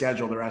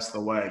schedule the rest of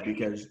the way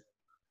because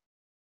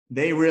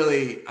they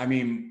really,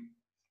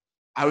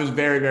 I was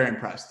very, very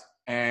impressed.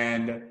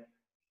 And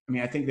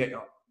I think that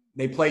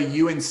they play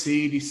UNC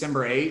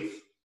December 8th,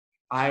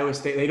 Iowa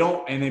State.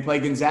 They play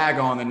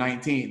Gonzaga on the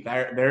 19th.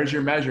 There's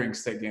your measuring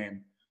stick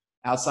game.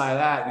 Outside of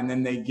that, and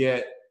then they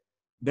get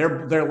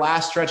their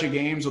last stretch of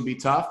games will be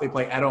tough. They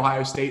play at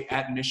Ohio State,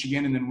 at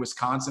Michigan, and then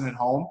Wisconsin at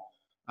home.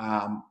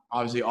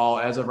 Obviously, all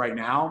as of right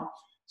now,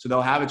 so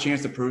they'll have a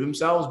chance to prove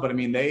themselves. But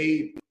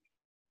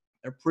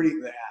they're pretty.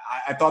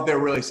 I thought they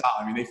were really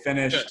solid. They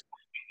finished.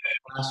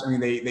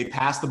 They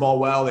passed the ball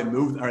well. They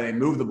moved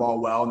the ball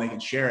well, and they can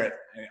share it.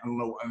 I don't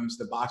know. It's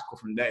the box score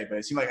from today, but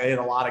it seemed like they had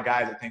a lot of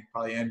guys. I think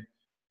probably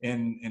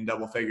in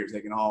double figures. They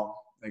can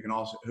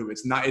also who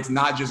it's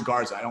not just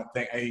Garza. I don't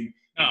think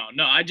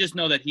No, I just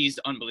know that he's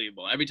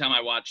unbelievable. Every time I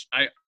watch,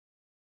 but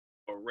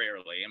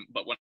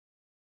when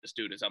this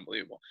dude is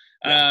unbelievable.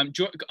 Yeah.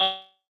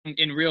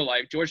 In real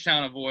life,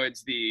 Georgetown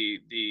avoids the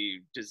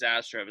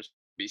disaster of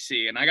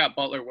BC, and I got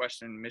Butler,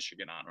 Western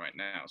Michigan on right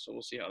now, so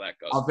we'll see how that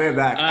goes. I'll say it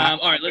back.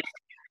 All right,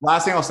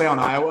 last thing I'll say on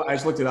Iowa, I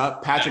just looked it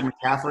up. Patrick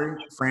McCaffrey,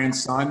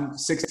 Fran's son,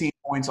 16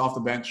 points off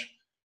the bench,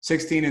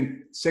 16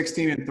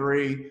 and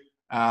 3.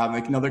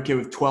 Another kid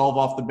with 12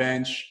 off the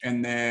bench,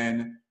 and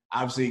then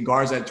obviously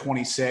Garza at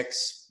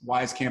 26,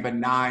 Wieskamp at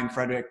 9,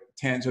 Frederick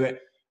 10. So that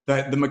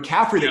the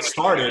McCaffrey that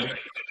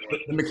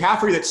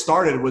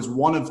started was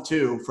 1 of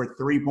 2 for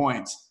 3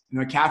 points, and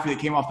the McCaffrey that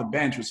came off the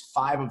bench was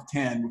 5 of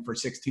 10 for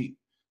 16.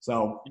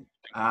 So,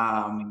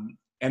 and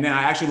then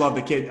I actually love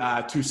the kid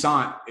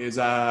Toussaint is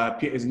a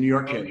New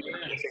York kid,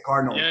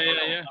 Cardinal.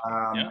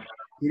 Yeah.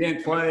 He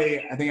didn't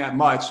play, I think, that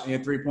much. He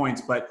had 3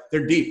 points, but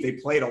they're deep. They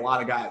played a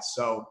lot of guys.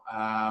 So,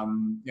 6'4",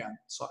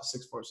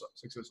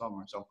 6'2"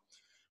 sophomore. So,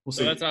 we'll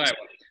see. So that's Iowa.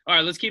 All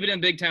right, let's keep it in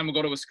Big Ten. We'll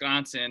go to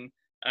Wisconsin.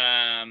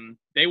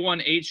 They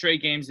won 8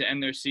 straight games to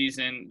end their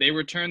season. They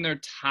returned their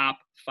top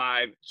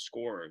 5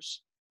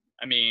 scorers.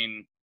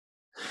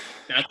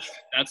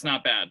 That's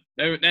not bad.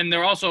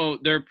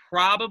 They're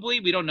probably,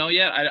 we don't know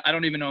yet. I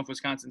don't even know if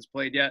Wisconsin's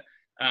played yet.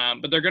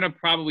 But they're going to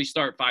probably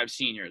start 5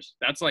 seniors.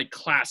 That's like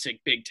classic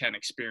Big Ten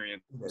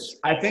experience.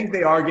 I think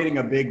they are getting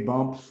a big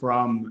bump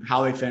from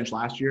how they finished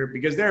last year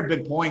because there have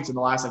been points in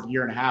the last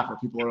year and a half where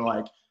people are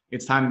like,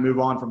 it's time to move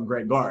on from a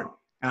great guard.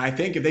 And I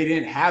think if they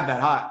didn't have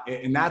that hot,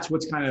 and that's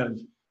what's kind of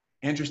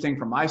interesting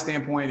from my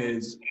standpoint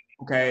is,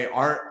 okay,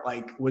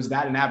 was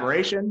that an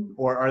aberration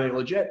or are they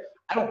legit?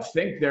 I don't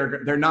think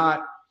they're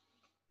not.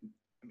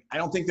 I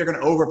don't think they're going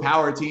to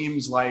overpower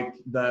teams like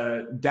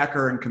the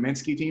Decker and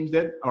Kaminsky teams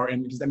did,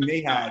 because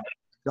they had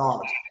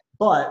dogs.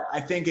 But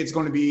I think it's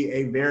going to be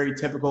a very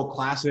typical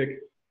classic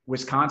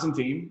Wisconsin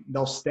team.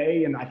 They'll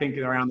stay, and I think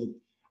around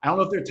I don't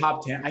know if they're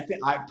top 10. I think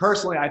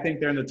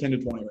they're in the 10 to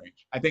 20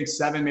 range. I think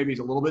 7 maybe is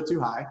a little bit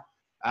too high.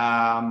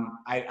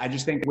 I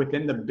just think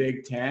within the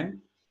Big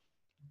Ten,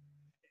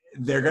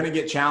 they're going to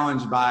get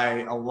challenged by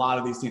a lot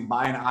of these teams,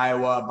 by an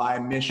Iowa, by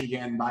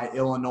Michigan, by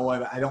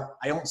Illinois. I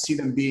don't see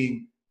them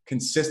being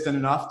consistent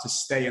enough to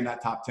stay in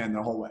that top 10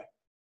 the whole way,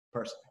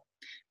 personally.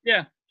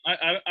 Yeah,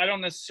 I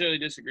don't necessarily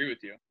disagree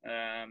with you.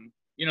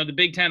 The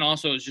Big Ten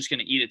also is just going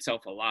to eat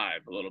itself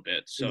alive a little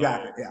bit. So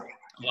exactly, yeah.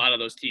 A lot of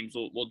those teams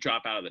will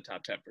drop out of the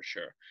top 10 for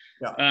sure.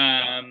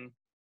 Yeah.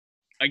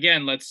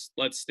 Again, let's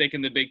stick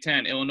in the Big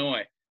Ten.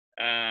 Illinois.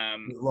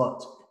 It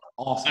looked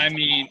awesome.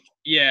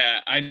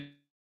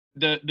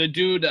 The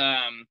dude.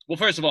 Well,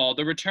 first of all,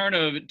 the return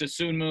of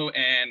Dosunmu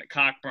and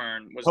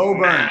Cockburn was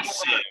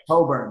massive.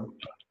 Coburn.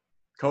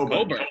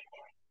 Coburn.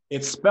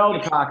 It's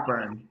spelled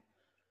Cockburn.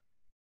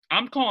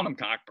 I'm calling him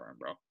Cockburn,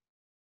 bro.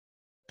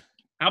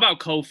 How about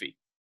Kofi?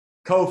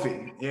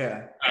 Kofi,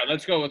 yeah. All right,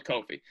 let's go with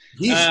Kofi.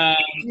 He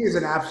is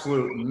an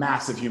absolute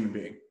massive human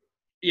being.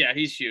 Yeah,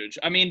 he's huge.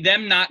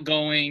 Them not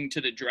going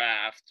to the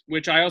draft,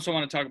 which I also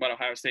want to talk about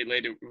Ohio State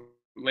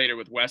later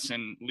with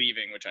Wesson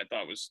leaving, which I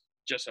thought was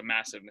just a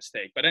massive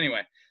mistake. But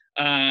anyway,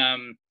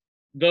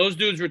 those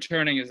dudes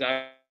returning is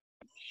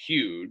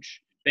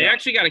huge. They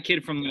actually got a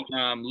kid from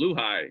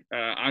Lehigh,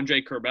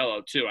 Andre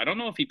Curbelo, too. I don't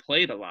know if he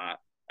played a lot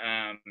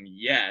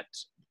yet,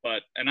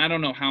 and I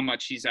don't know how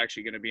much he's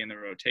actually going to be in the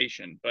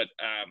rotation. But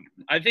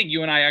I think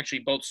you and I actually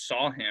both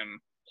saw him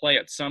play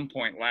at some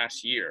point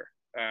last year.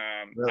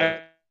 Really?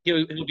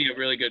 He'll be a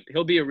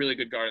really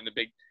good guard in the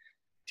Big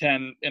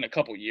Ten in a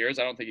couple years.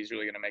 I don't think he's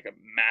really going to make a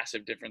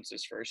massive difference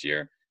this first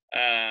year.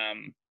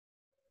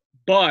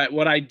 But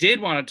what I did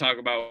want to talk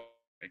about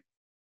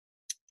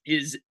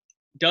is,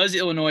 does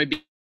Illinois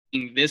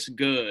being this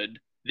good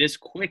this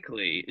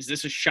quickly, is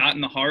this a shot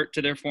in the heart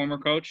to their former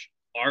coach,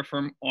 our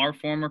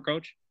former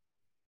coach?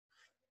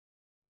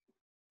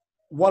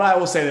 What I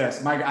will say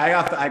this,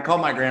 I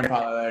called my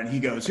grandfather there, and he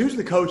goes, "Who's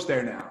the coach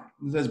there now?"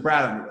 He says,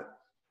 "Brad Underwood."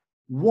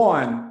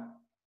 One,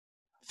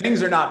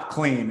 things are not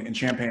clean in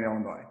Champaign,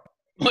 Illinois.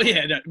 Well,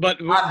 yeah, but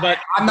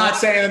I'm not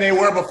saying that they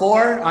were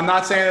before. I'm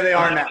not saying that they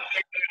are now.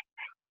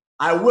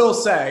 I will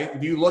say,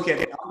 if you look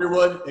at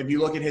Underwood, if you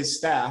look at his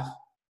staff,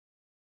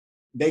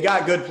 they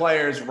got good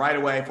players right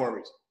away for a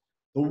reason.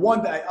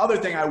 The other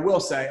thing I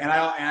will say, and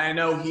I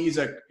know he's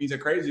a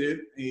crazy dude.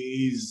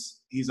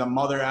 He's a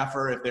mother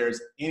effer if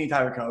there's any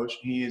type of coach.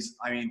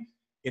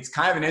 It's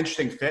kind of an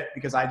interesting fit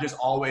because I just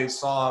always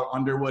saw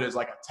Underwood as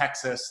like a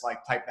Texas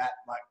type that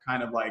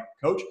kind of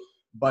coach,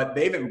 but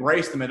they've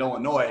embraced him at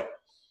Illinois.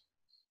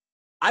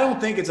 I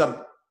don't think it's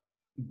a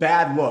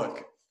bad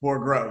look for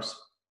Gross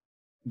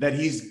that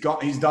he's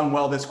done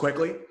well this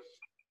quickly.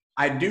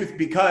 I do,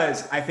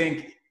 because I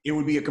think it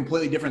would be a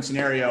completely different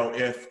scenario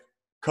if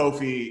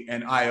Kofi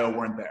and Ayo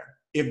weren't there.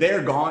 If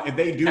they're gone, if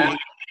they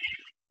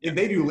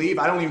do leave,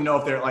 I don't even know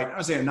if they're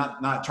I'm saying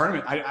not a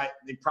tournament.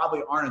 They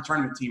probably aren't a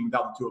tournament team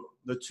without the two of them.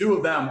 The two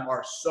of them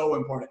are so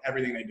important to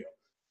everything they do.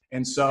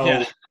 And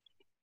so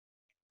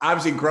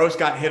obviously Gross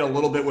got hit a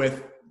little bit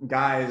with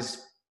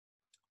guys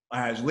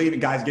leaving,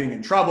 guys getting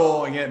in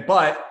trouble again.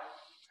 But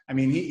I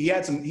mean, he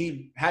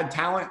had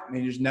talent and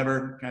he just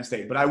never kind of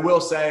stayed. But I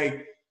will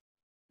say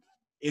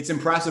it's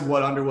impressive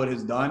what Underwood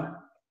has done.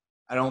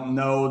 I don't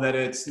know that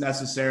it's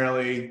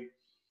necessarily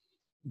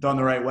done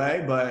the right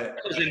way, but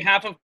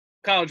half of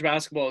college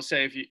basketball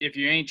say if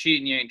you ain't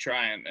cheating, you ain't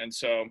trying. And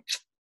so,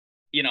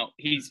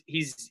 he's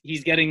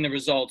getting the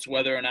results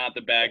whether or not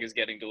the bag is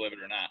getting delivered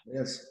or not.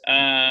 Yes.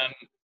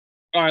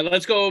 All right,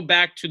 let's go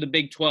back to the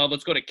Big 12.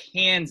 Let's go to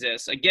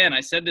Kansas. Again, I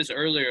said this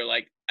earlier,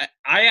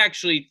 I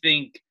actually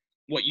think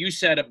what you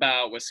said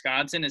about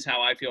Wisconsin is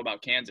how I feel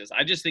about Kansas.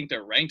 I just think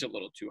they're ranked a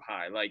little too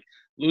high.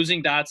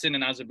 Losing Dotson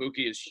and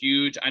Azubuike is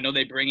huge. I know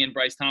they bring in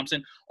Bryce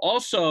Thompson.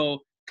 Also,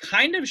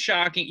 kind of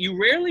shocking, you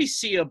rarely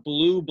see a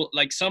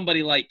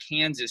somebody like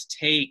Kansas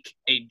take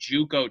a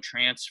JUCO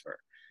transfer.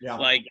 Yeah.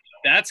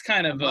 That's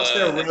kind of unless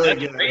they're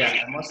really good.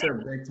 Yeah, unless they're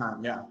big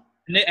time. Yeah.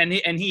 And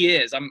he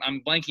is.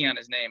 I'm blanking on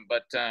his name,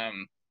 but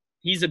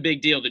he's a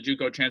big deal. The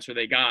JUCO transfer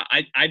they got.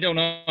 I don't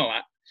know.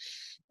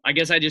 I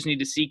guess I just need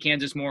to see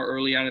Kansas more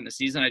early on in the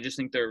season. I just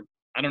think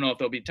I don't know if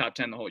they'll be top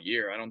 10 the whole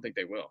year. I don't think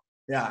they will.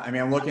 Yeah,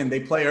 I'm looking. They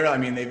play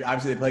early.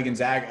 They play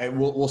Gonzaga.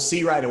 We'll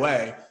see right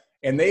away.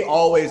 And they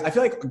always – I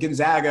feel like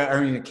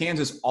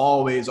Kansas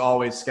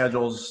always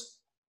schedules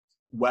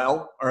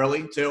well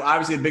early too.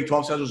 Obviously, the Big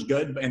 12 schedule is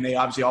good, and they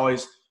obviously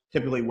always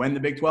typically win the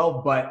Big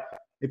 12. But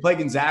they play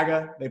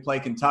Gonzaga. They play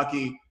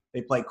Kentucky.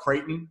 They play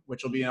Creighton,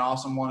 which will be an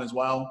awesome one as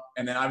well.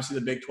 And then obviously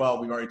the Big 12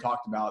 we've already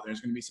talked about.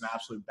 There's going to be some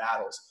absolute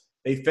battles.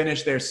 They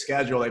finish their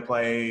schedule. They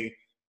play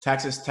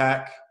Texas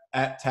Tech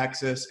at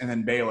Texas and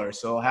then Baylor.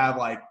 So they'll have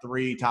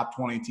 3 top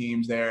 20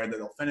 teams there that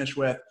they'll finish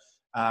with.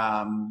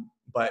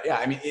 But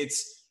yeah,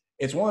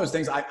 it's one of those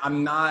things.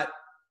 I'm not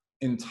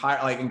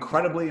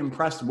incredibly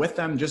impressed with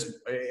them, just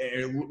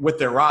with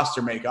their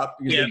roster makeup.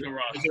 Yeah, the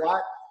roster. A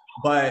lot.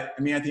 But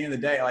at the end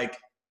of the day,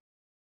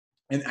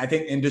 and I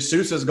think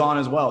D'Souza's gone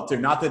as well too.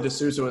 Not that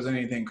D'Souza was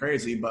anything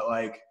crazy, but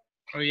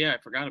oh yeah, I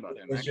forgot about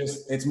him. It's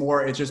just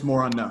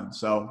more unknown.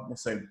 So we'll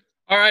see.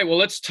 All right, well,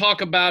 let's talk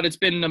about – it's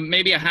been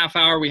maybe a half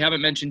hour. We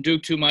haven't mentioned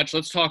Duke too much.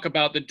 Let's talk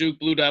about the Duke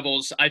Blue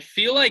Devils. I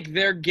feel like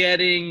they're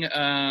getting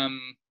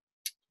and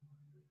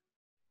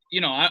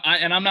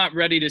I'm not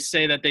ready to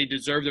say that they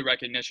deserve the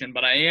recognition,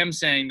 but I am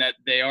saying that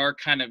they are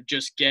kind of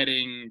just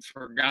getting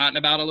forgotten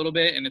about a little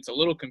bit, and it's a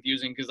little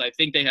confusing because I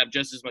think they have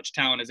just as much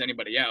talent as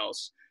anybody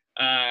else.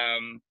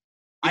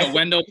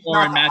 Wendell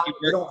Moore and Matthew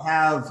 – They don't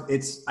have – they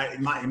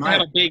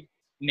have a big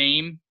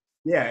name.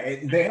 Yeah,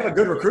 they have a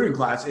good recruiting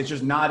class. It's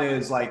just not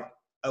as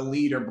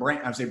elite or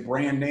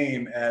brand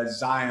name as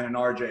Zion and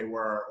RJ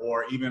were,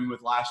 or even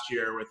with last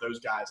year with those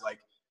guys.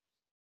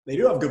 They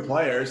do have good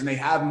players, and they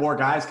have more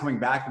guys coming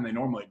back than they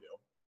normally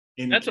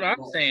do. That's what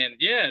I'm saying.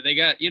 Yeah, they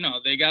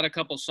got a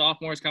couple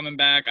sophomores coming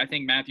back. I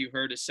think Matthew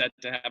Hurd is set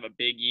to have a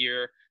big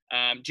year.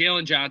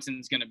 Jalen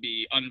Johnson's going to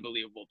be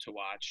unbelievable to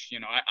watch.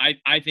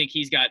 I think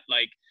he's got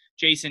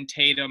Jason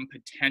Tatum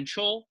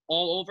potential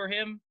all over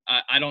him.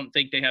 I don't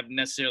think they have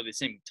necessarily the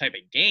same type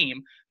of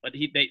game, but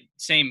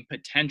same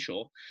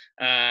potential.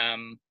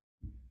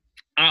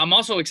 I'm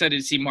also excited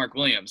to see Mark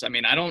Williams.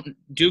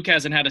 Duke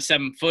hasn't had a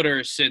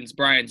 7-footer since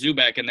Brian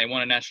Zubek, and they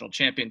won a national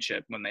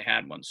championship when they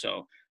had one.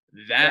 So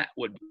that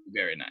would be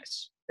very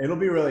nice. It'll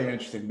be really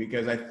interesting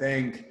because I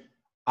think,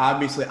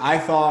 obviously, I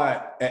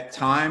thought at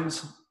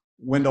times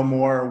Wendell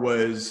Moore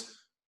was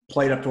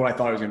played up to what I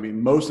thought he was going to be.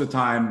 Most of the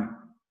time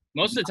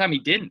he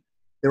didn't.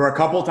 There were a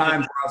couple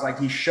times where I was like,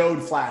 he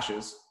showed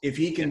flashes. If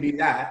he can be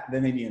that,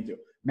 then they need him to.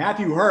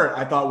 Matthew Hurt,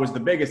 I thought, was the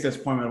biggest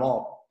disappointment of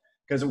all.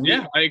 Because I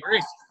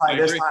agree. By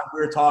this time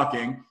we were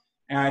talking,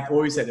 and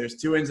what we said, there's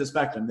two ends of the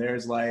spectrum.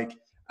 There's like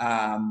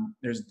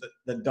there's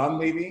the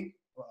Dunleavy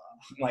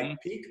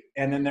peak,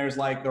 and then there's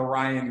like the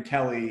Ryan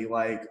Kelly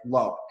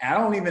low. I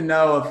don't even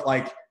know if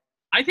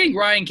I think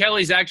Ryan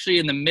Kelly's actually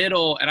in the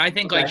middle, and I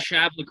think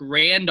Shavlik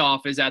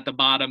Randolph is at the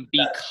bottom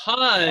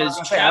because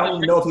I don't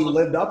even know if he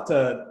lived up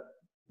to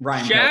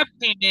Ryan Shav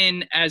came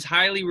in as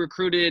highly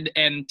recruited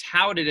and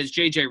touted as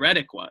JJ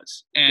Redick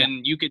was,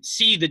 and you could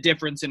see the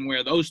difference in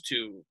where those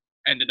two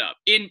ended up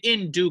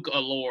in Duke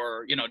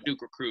allure,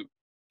 Duke recruit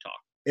talk.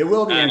 It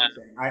will be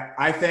interesting.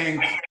 I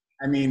think.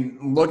 I mean,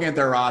 looking at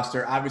their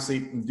roster, obviously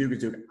Duke is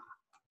Duke.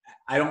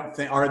 I don't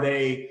think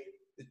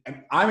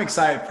I'm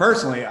excited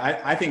personally.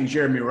 I think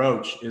Jeremy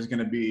Roach is going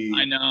to be.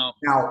 I know.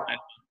 Now,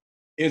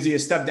 is he a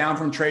step down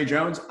from Trey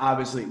Jones?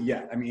 Obviously,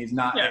 yeah. I mean, he's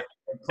not. Yeah.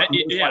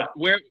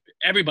 Where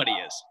everybody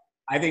is.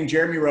 I think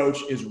Jeremy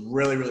Roach is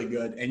really, really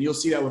good, and you'll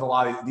see that with a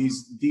lot of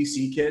these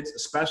DC kids,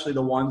 especially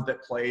the ones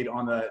that played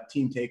on the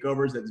team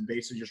takeovers that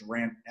basically just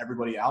ran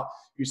everybody out.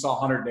 You saw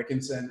Hunter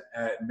Dickinson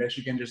at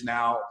Michigan just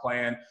now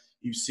playing.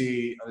 You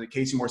see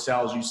Casey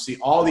Morsels. You see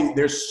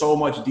there's so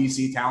much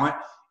DC talent,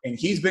 and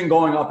he's been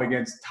going up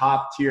against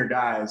top-tier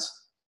guys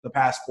the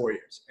past 4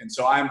 years. And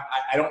so I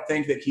don't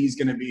think that he's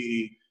going to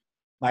be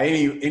by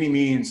any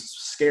means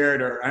scared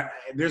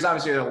there's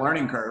obviously a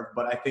learning curve,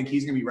 but I think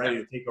he's going to be ready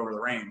to take over the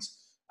reins.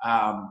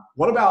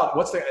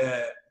 What's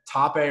the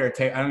Tape or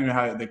Tape? I don't even know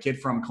how the kid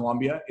from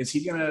Columbia, is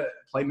he going to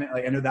play?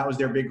 I know that was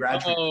their big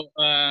graduate.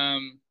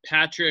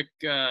 Patrick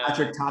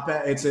Tape.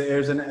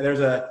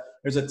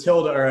 There's a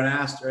tilde or an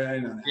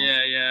asterisk.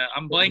 Yeah.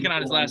 I'm blanking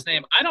on his last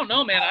name. I don't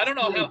know, man. I don't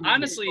know how,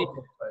 honestly.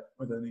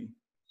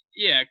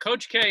 Yeah,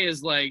 Coach K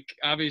is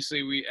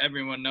obviously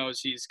everyone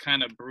knows he's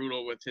kind of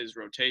brutal with his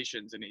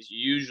rotations, and he's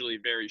usually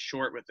very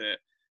short with it.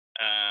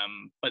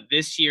 But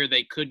this year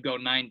they could go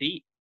 9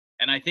 deep,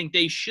 and I think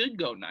they should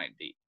go 9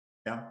 deep.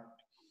 Yeah.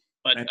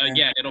 But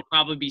again, it'll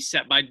probably be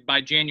set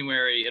by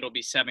January. It'll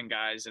be 7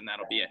 guys, and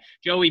that'll be it.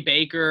 Joey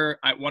Baker,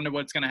 I wonder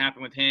what's going to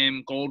happen with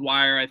him.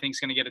 Goldwire, I think, is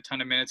going to get a ton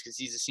of minutes because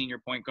he's a senior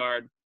point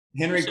guard.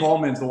 Henry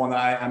Coleman's the one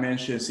that I'm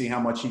interested to see how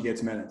much he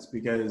gets minutes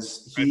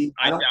because I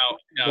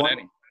doubt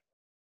any.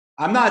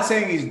 I'm not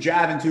saying he's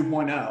Javin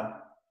 2.0,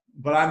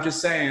 but I'm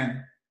just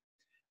saying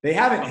they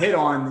haven't hit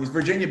on these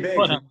Virginia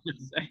bigs.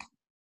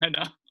 I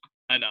know.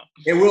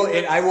 It will.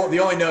 I will. The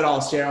only note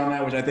I'll share on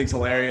that, which I think is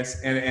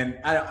hilarious, and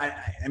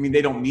I mean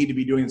they don't need to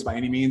be doing this by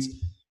any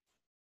means.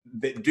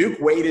 Duke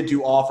waited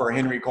to offer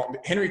Henry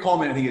Coleman. Henry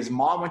Coleman, I think his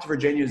mom went to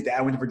Virginia, his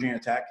dad went to Virginia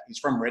Tech. He's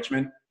from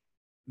Richmond.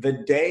 The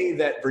day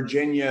that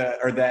Virginia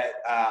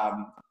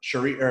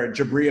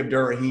Jabri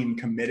Abdur-Rahim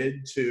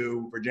committed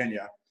to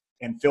Virginia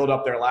and filled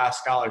up their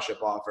last scholarship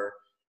offer,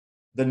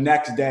 the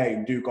next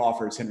day Duke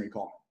offers Henry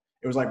Coleman.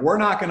 It was we're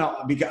not going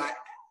to –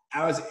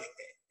 because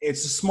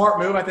it's a smart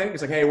move, I think.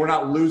 It's hey, we're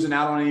not losing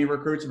out on any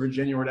recruits in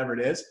Virginia or whatever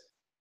it is.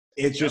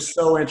 It's just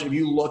so interesting. If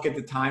you look at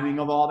the timing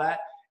of all that,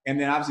 and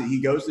then obviously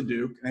he goes to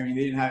Duke. I mean,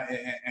 they didn't have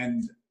 –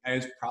 and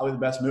it's probably the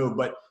best move.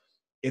 But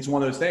it's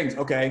one of those things.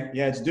 Okay,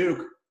 yeah, it's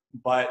Duke,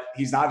 but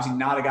he's obviously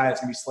not a guy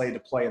that's going to be slated to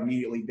play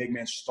immediately, big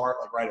man start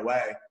right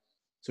away.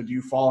 So do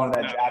you fall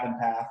into that Javin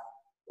path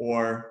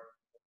or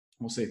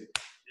we'll see.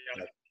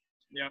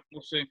 Yeah,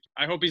 we'll see.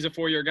 I hope he's a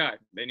 4-year guy.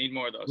 They need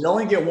more of those. You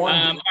only get one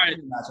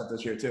matchup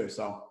this year too,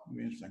 so it'll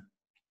be interesting.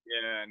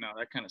 Yeah, no,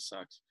 that kind of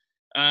sucks.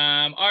 All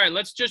right,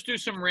 let's just do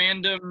some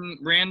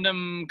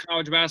random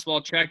college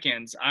basketball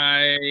check-ins.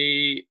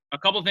 A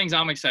couple of things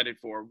I'm excited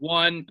for.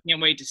 One,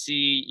 can't wait to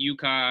see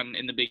UConn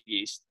in the Big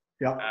East.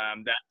 Yeah.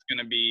 That's going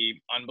to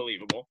be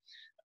unbelievable.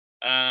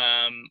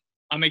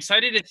 I'm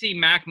excited to see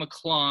Mac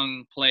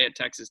McClung play at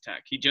Texas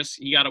Tech. He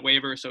got a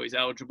waiver, so he's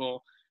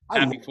eligible.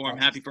 Happy for him.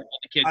 Happy for all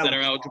the kids that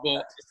are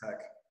eligible.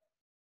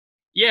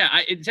 Yeah,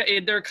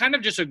 they're kind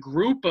of just a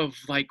group of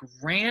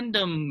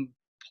random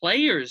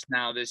players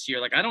now this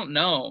year. I don't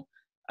know.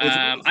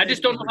 I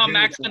just don't know how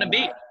Mac's going to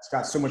be. It's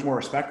got so much more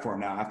respect for him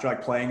now. After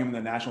playing him in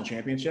the national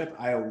championship,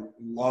 I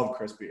love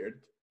Chris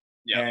Beard.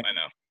 Yeah, I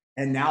know.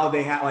 And now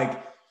they have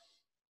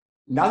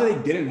now that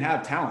they didn't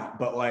have talent,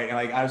 but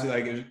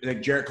obviously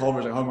Jarrett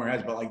Culver's Homer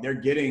Heads, but they're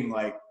getting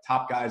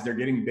top guys. They're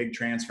getting big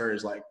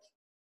transfers.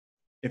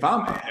 If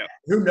I'm,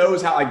 who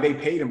knows how they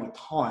paid him a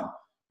ton.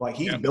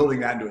 He's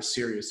building that into a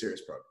serious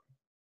program.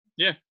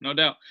 Yeah, no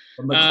doubt.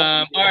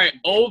 All right,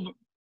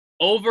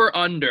 over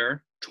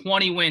under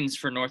 20 wins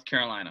for North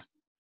Carolina.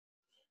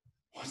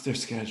 What's their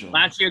schedule?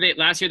 Last year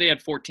they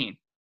had 14.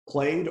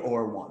 Played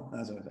or won?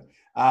 That's what I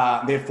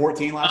said. They had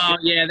 14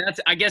 last year. Yeah,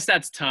 I guess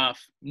that's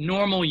tough.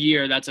 Normal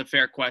year, that's a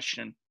fair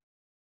question.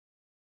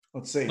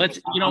 Let's see. I'm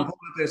pulling up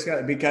their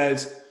schedule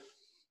because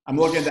I'm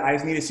looking. I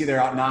just need to see their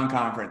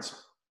non-conference.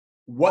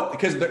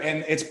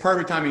 and it's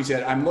perfect timing. You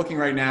said, I'm looking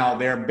right now.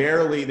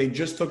 They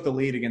just took the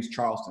lead against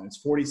Charleston.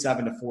 It's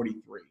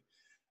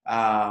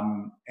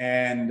 47-43.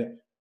 And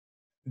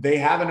they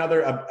have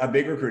a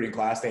big recruiting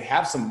class. They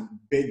have some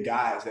big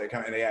guys that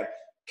come, and they have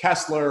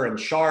Kessler and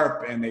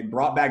Sharp, and they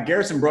brought back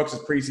Garrison Brooks as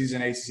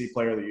preseason ACC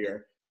Player of the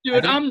Year.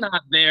 Dude, I'm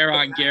not there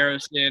on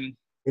Garrison.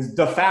 Is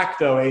de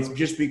facto ace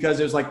just because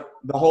there's like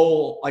the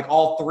whole, like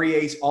all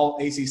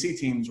ACC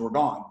teams were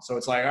gone. So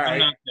it's like, all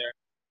right,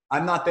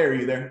 I'm not there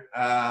either.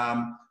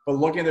 But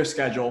looking at their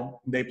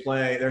schedule,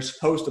 they're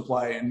supposed to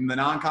play in the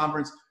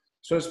non-conference,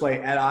 supposed to play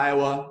at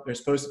Iowa. They're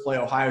supposed to play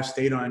Ohio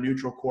State on a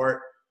neutral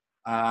court.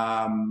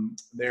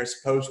 They're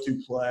supposed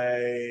to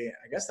play,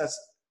 I guess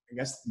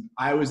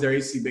Iowa's their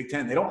ACC Big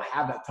Ten. They don't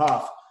have that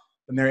tough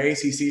in their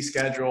ACC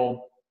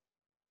schedule.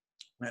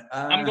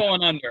 I'm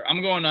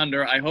going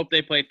under. I hope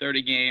they play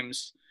 30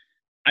 games.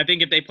 I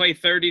think if they play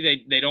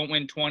 30, they don't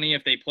win 20.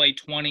 If they play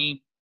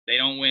 20, they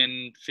don't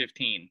win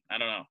 15. I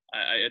don't know.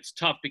 It's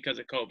tough because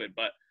of COVID,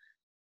 but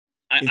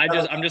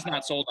I'm just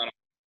not sold on them.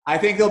 I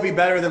think they'll be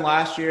better than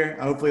last year.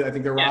 Hopefully, I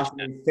think their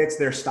roster fits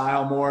their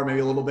style more,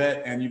 maybe a little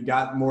bit, and you've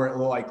got more a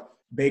little like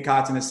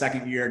Baycott's in his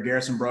second year.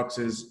 Garrison Brooks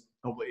is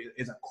a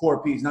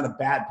core piece, not a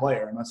bad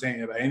player. I'm not saying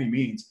it by any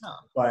means,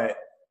 but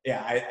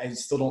yeah, I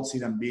still don't see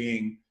them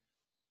being.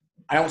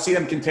 I don't see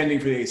them contending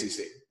for the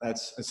ACC.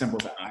 That's as simple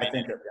as that. I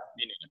think.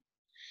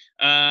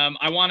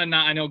 I want to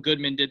I know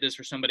Goodman did this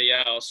for somebody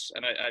else,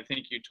 and I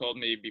think you told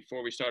me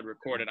before we started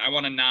recording. I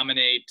want to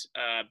nominate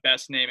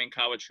best name in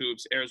college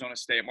hoops, Arizona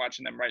State. I'm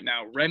watching them right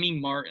now. Remy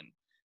Martin.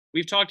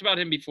 We've talked about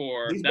him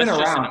before. He's been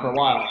around for a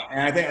while,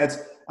 and I think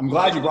I'm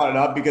glad you brought it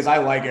up because I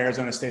like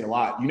Arizona State a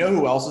lot. You know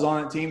who else is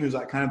on that team who's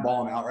like kind of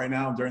balling out right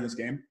now during this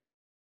game?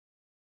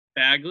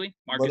 Bagley,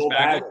 Marcus Little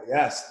Bagley.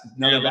 Yes,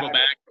 another Little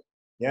Bagley.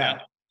 Yeah.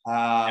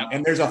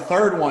 And there's a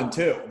third one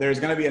too. There's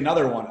going to be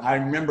another one. I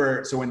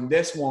remember. So when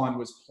this one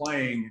was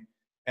playing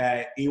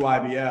at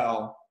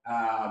EYBL,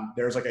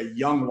 there was like a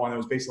young one that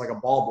was basically like a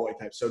ball boy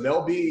type. So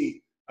there'll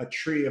be a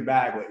tree of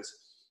Bagleys.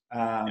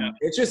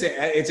 It's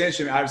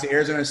interesting. Obviously,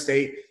 Arizona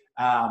State.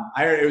 I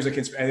heard I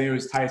think it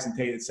was Tyson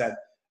Tate that said,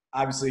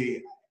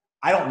 obviously,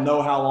 I don't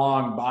know how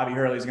long Bobby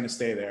Hurley is going to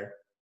stay there.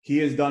 He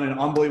has done an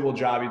unbelievable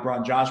job. He's brought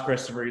in Josh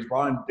Christopher. He's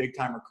brought in big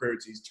time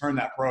recruits. He's turned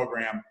that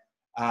program.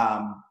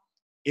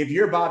 If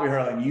you're Bobby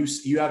Hurley and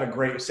you have a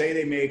great – say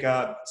they make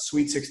a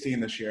Sweet 16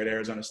 this year at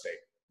Arizona State,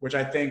 which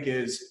I think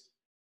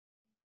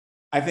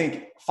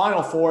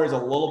Final Four is a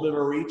little bit of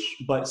a reach,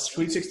 but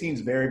Sweet 16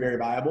 is very, very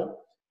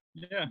viable.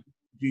 Yeah.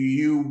 Do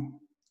you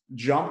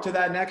jump to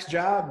that next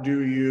job?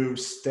 Do you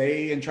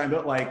stay and try and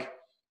build like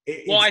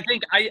 – Well, I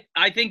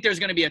think there's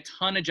going to be a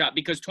ton of jobs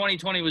because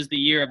 2020 was the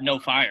year of no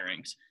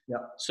firings.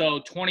 Yep.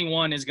 So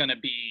 21 is going to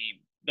be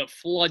 – the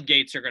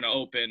floodgates are going to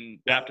open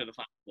after the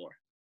Final Four.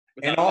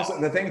 And also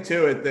the thing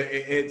too,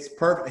 it's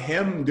perfect.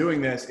 Him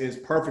doing this is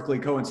perfectly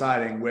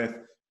coinciding with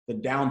the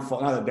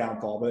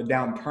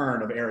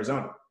downturn of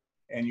Arizona.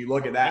 And you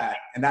look at that,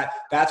 and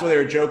that's what they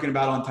were joking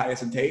about on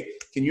Tyson Tate.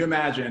 Can you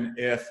imagine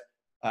if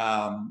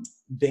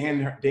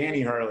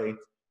Danny Hurley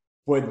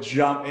would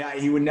jump?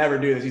 He would never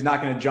do this. He's not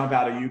going to jump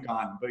out of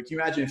UConn. But can you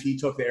imagine if he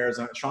took the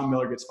Arizona? Sean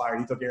Miller gets fired.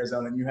 He took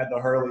Arizona, and you had the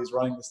Hurleys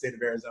running the state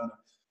of Arizona.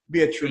 It'd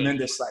be a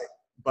tremendous sight.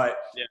 But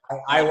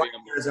I like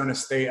Arizona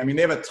State. I mean,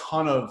 they have a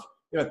ton of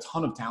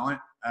talent,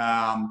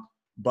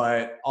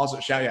 but also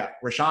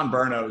Rashawn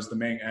Burno is the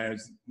main,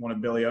 is one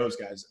of Billy O's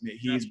guys. I mean,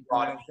 he's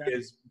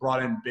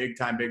brought in big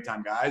time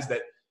guys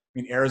that. I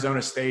mean,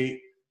 Arizona State,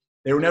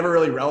 they were never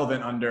really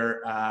relevant under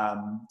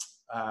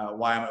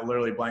why I'm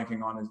literally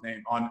blanking on his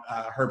name on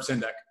Herb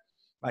Sendek.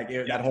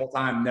 That whole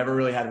time never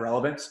really had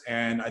relevance,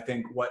 and I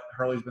think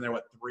Hurley's been there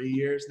 3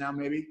 years now,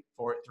 maybe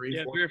 3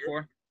 or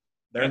 4.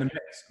 They're in the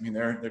mix. I mean,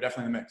 they're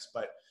definitely in the mix.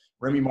 But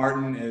Remy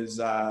Martin is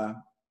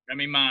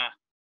Remy Ma.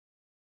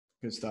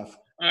 Good stuff.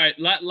 All right,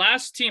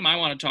 last team I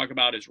want to talk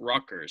about is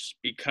Rutgers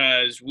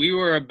because we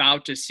were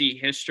about to see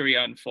history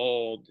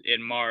unfold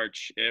in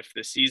March if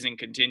the season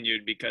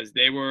continued because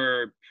they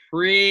were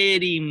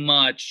pretty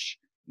much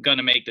going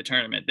to make the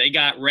tournament. They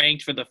got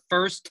ranked for the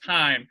first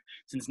time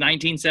since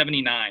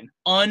 1979.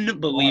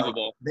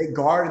 Unbelievable. They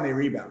guard and they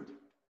rebound.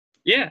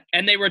 Yeah,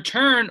 and they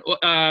return what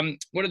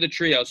are the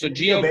trios? So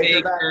Geo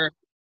Baker.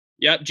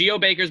 Yep, Geo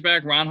Baker's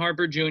back, Ron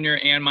Harper Jr.,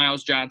 and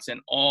Miles Johnson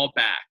all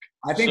back.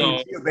 I think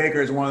Geo Baker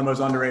is one of the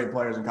most underrated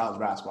players in college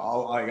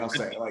basketball. I'll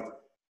say.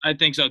 I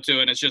think so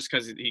too, and it's just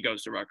because he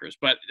goes to Rutgers.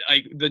 But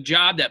the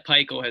job that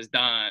Pikiell has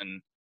done,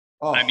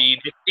 I mean,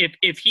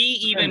 if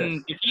he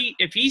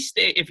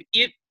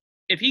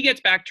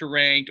gets back to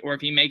ranked, or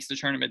if he makes the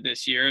tournament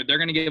this year, they're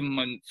going to give him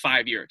a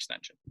 5-year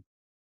extension.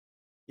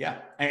 Yeah,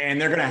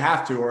 and they're going to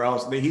have to, or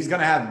else he's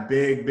going to have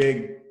big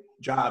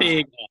jobs.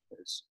 Big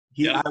offers.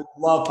 I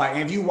love Pikiell.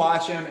 And if you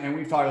watch him, and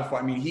we've talked before,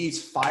 I mean,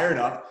 he's fired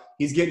up.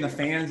 He's getting the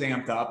fans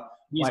amped up.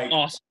 He's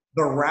awesome.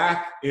 The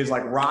rack is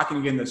rocking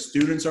again. The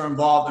students are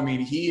involved. I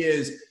mean, he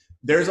is.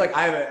 There's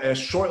I have a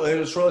short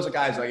list of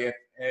guys.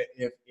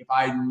 If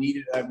I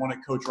want to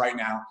coach right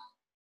now,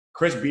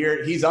 Chris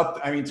Beard, he's up.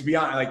 I mean, to be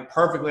honest, like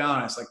perfectly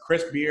honest, like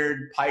Chris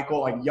Beard,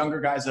 Peichel, like younger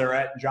guys that are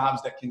at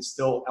jobs that can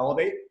still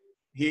elevate.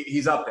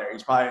 He's up there.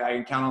 He's probably, I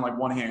can count on like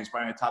one hand. He's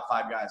probably the top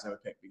 5 guys I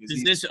would pick.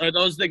 Because are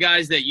those the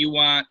guys that you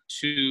want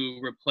to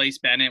replace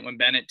Bennett when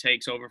Bennett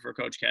takes over for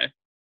Coach K?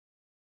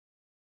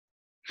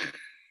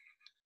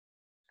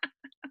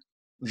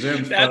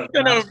 Zoom. That's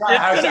gonna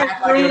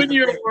ruin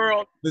your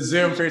world. The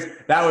Zoom freeze.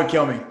 That would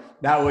kill me.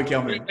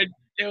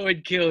 It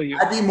would kill you.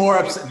 I'd be more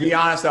upset. To be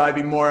honest, though, I'd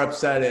be more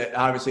upset at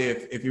obviously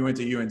if you went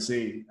to UNC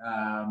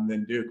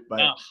than Duke.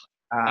 But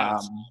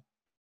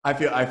I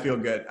feel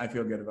good. I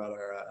feel good about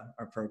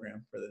our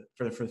program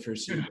for the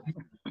first season.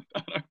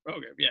 Our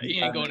program, yeah, he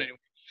ain't going anywhere.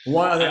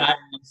 One other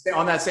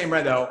on that same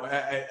red though,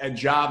 a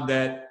job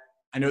that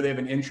I know they have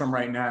an interim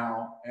right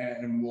now,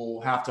 and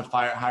we'll have to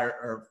hire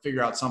or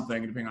figure out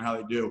something depending on how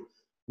they do.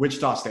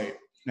 Wichita State.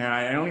 Now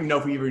I don't even know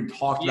if we even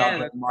talked about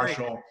Greg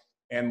Marshall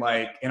and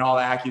all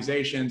the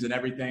accusations and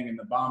everything and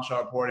the bombshell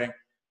reporting.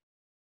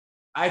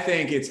 I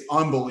think it's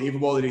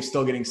unbelievable that he's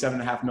still getting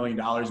 $7.5 million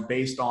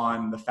based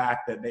on the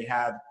fact that they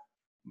have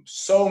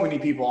so many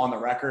people on the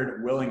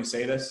record willing to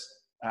say this.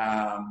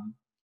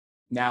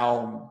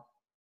 Now,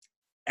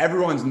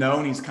 everyone's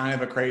known he's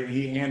kind of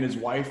he and his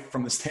wife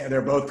from the state,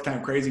 they're both kind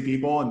of crazy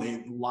people, and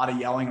a lot of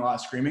yelling, a lot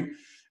of screaming.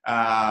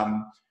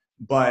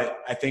 But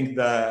I think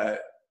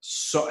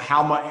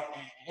how much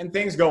and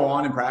things go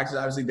on in practice.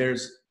 Obviously,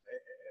 there's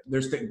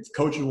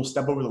coaches will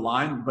step over the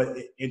line, but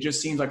it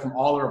just seems like from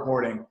all the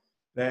reporting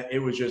that it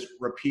was just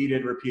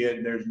repeated.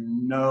 There's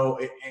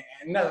it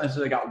not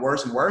necessarily got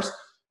worse and worse,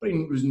 but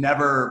he was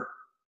never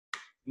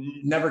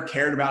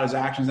cared about his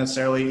actions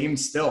necessarily. Even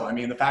still, I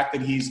mean, the fact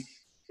that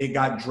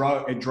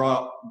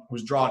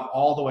was drawn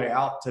all the way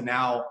out to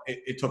now.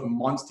 It took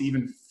months to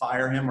even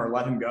fire him or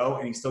let him go,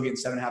 and he's still getting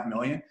 $7.5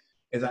 million.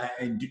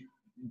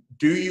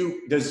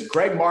 Does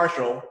Greg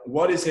Marshall?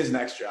 What is his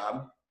next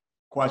job?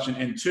 Question.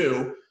 And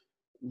 2,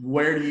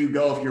 where do you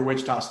go if you're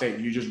Wichita State?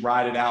 Do you just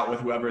ride it out with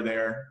whoever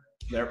their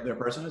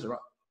person is, or what?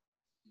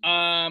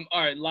 All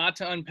right, lot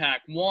to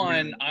unpack.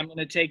 One, I'm going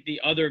to take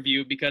the other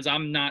view because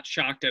I'm not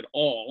shocked at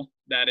all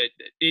that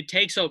it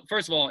takes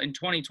first of all, in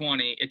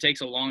 2020, it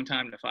takes a long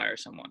time to fire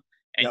someone,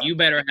 and you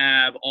better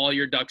have all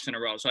your ducks in a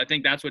row. So I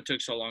think that's what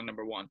took so long,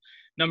 number one.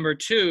 Number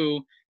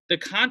two, the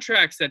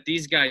contracts that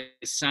these guys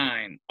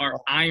sign are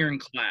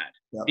ironclad.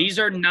 Yep. These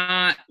are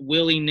not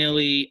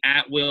willy-nilly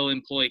at-will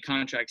employee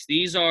contracts.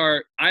 These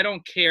are, I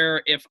don't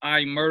care if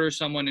I murder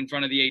someone in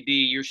front of the AD,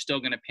 you're still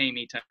going to pay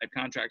me type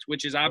contracts,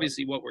 which is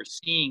obviously what we're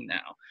seeing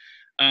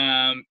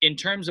now. In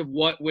terms of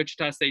what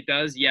Wichita State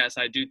does, yes,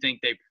 I do think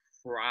they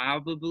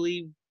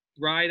probably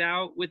ride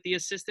out with the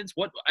assistants.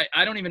 What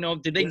I don't even know.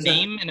 Did they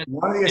name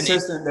one of the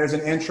assistants? There's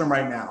an interim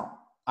right now.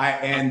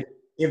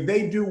 If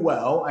they do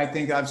well, I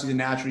think obviously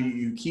naturally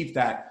you keep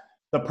that.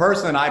 The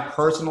person that I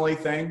personally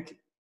think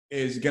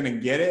is going to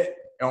get it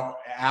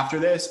after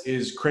this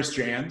is Chris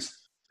Jans,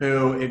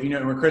 who, if you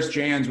know, when Chris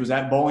Jans was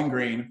at Bowling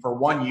Green for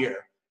 1 year,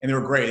 and they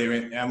were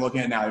great. I'm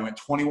looking at it now. They went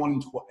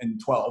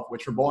 21-12,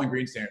 which for Bowling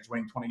Green standards,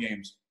 winning 20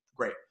 games,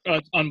 great. Oh,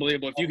 it's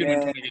unbelievable. If you can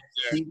win 20 games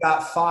there. He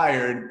got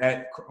fired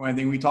I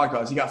think we talked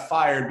about this. He got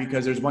fired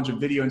because there's a bunch of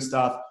video and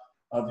stuff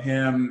of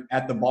him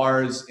at the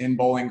bars in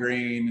Bowling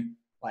Green,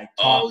 that's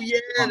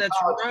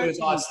right.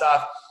 All that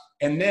stuff.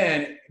 And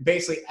then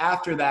basically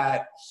after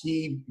that,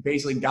 he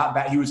basically got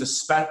back. He was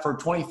for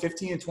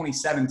 2015 and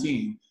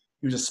 2017.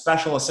 He was a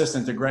special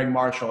assistant to Greg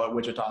Marshall at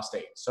Wichita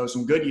State. So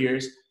some good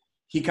years.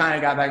 He kind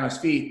of got back on his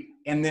feet.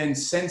 And then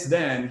since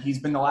then, he's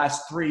been the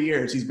last 3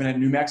 years, he's been at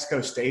New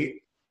Mexico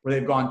State, where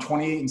they've gone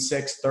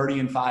 28-6,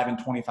 30-5, and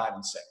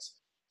 25-6.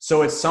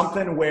 So it's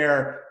something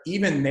where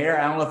even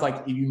there, I don't know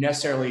if you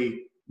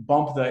necessarily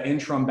bump the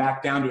interim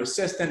back down to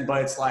assistant,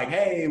 but it's like,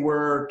 hey,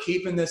 we're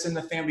keeping this in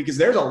the family, because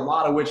there's a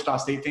lot of Wichita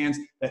State fans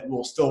that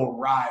will still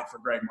ride for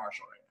Greg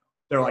Marshall right now.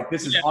 They're like,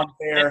 this is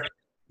unfair.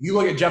 You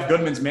look at Jeff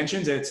Goodman's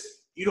mentions,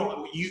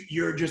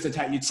 you're just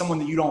it's someone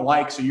that you don't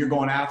like, so you're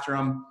going after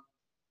him.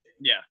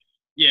 Yeah.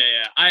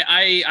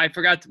 I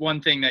forgot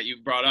one thing that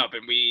you brought up,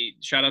 and we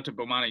shout out to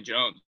Bomani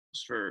Jones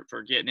for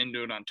getting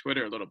into it on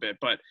Twitter a little bit,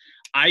 but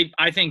I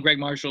think Greg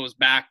Marshall is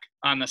back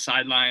on the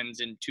sidelines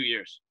in 2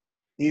 years.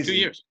 Easy. 2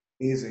 years.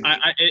 Easy.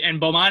 And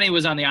Bomani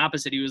was on the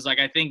opposite. He was like,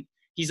 I think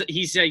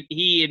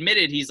he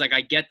admitted, he's like,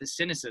 I get the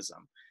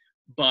cynicism,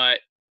 but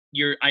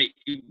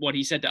what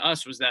he said to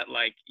us was that,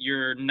 like,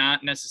 you're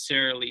not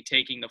necessarily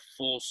taking the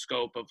full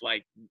scope of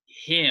like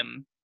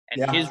him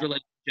and his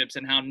relationships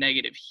and how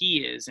negative he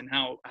is and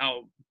how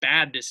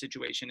bad this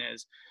situation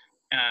is,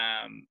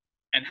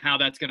 and how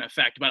that's going to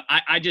affect. But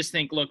I just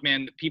think, look,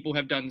 man, people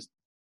have done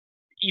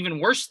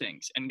even worse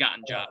things and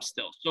gotten jobs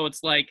still. So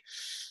it's like,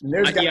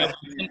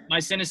 my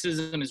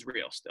cynicism is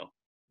real still.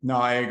 No,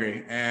 I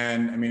agree.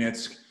 And I mean,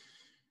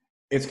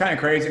 it's kind of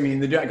crazy. I mean,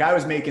 the guy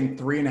was making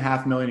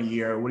 $3.5 million a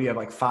year. What do you have,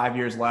 like 5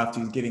 years left?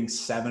 He's getting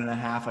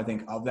 7.5, I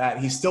think, of that.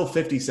 He's still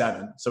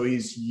 57. So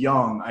he's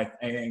young, I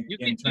think.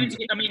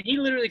 He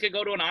literally could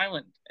go to an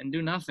island and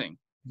do nothing.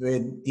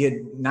 He had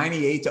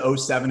 98 to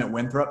 07 at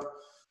Winthrop,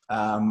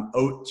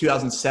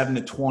 2007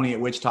 to 20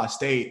 at Wichita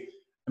State.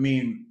 I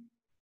mean,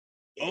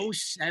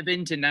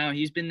 07 to now,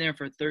 he's been there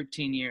for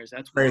 13 years.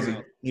 That's crazy.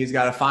 Wild. He's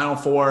got a Final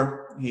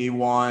Four. He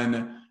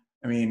won,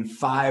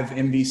 5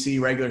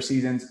 MVC regular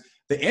seasons.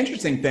 The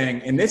interesting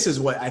thing, and this is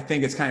what I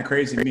think is kind of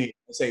crazy to me,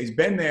 to say he's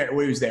been there,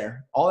 he was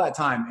there all that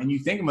time, and you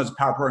think of him as a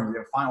power program. They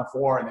have Final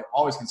Four, and they're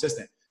always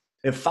consistent.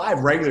 They have 5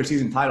 regular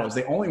season titles.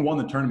 They only won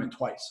the tournament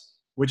twice,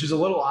 which is a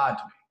little odd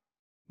to me.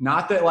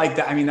 Not that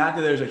not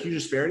that there's a huge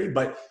disparity,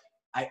 but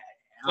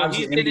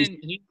he's been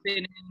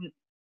in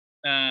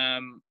how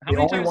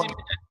many times has he been to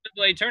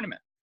the NCAA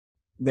tournament?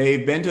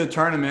 They've been to a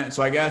tournament,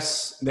 so I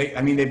guess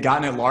they've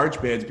gotten at large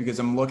bids, because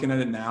I'm looking at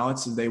it now. It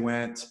says they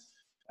went.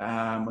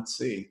 Let's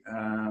see.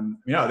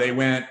 They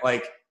went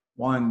like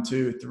 1,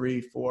 2,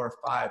 3, 4,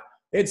 5.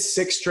 It's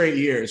 6 straight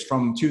years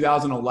from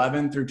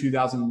 2011 through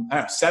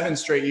 7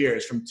 straight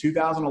years from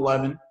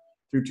 2011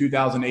 through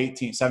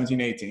 2018,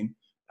 17, 18,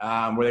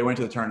 where they went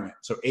to the tournament.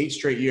 So 8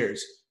 straight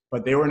years,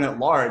 but they were in at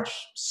large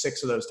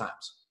 6 of those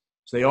times.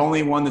 So they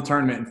only won the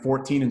tournament in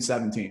 14 and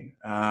 17,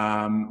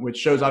 which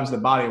shows obviously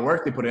the body of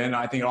work they put in.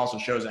 I think it also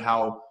shows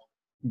how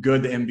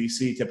good the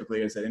MVC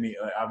typically is, that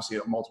obviously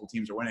multiple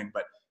teams are winning,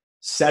 but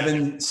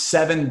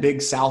seven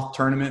Big South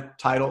tournament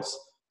titles,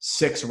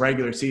 6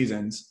 regular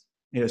seasons.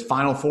 It was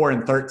Final Four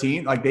in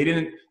 13. Like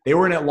they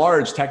were in at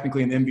large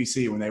technically in the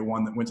MVC when they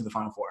went to the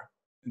Final Four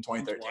in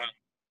 2013. Wow.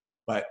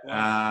 But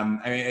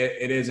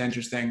it is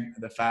interesting,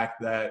 the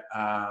fact that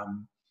I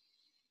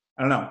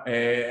don't know.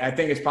 I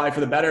think it's probably for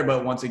the better,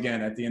 but once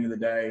again, at the end of the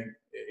day,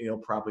 he'll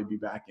probably be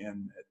back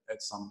in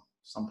at some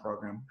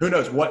program. Who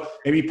knows what?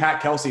 Maybe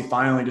Pat Kelsey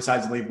finally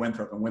decides to leave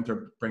Winthrop, and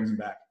Winthrop brings him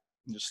back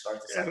and just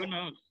starts. Who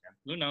knows?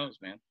 Who knows,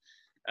 man?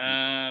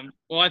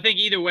 Well, I think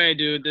either way,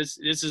 dude, this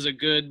is a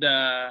good.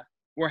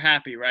 We're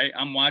happy, right?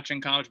 I'm watching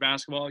college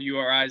basketball.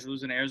 URI is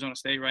losing to Arizona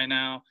State right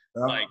now.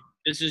 Oh. Like,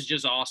 this is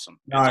just awesome.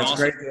 No, it's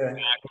awesome.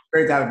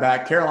 Great to have it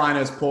back.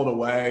 Carolina's pulled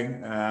away,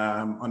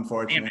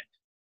 unfortunately.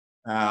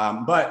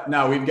 But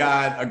no, we've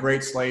got a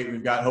great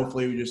slate.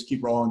 Hopefully we just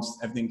keep rolling.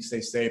 Everything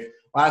stays safe.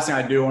 Last thing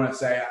I do want to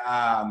say,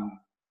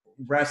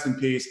 rest in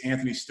peace,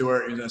 Anthony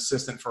Stewart. He was an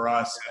assistant for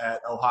us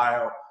at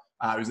Ohio.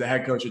 He was the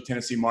head coach at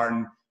Tennessee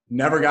Martin.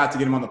 Never got to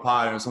get him on the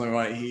pod. It was something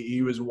like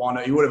he would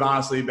have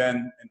honestly been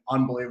an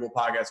unbelievable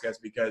podcast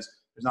guest, because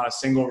there's not a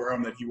single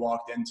room that he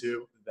walked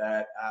into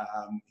that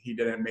he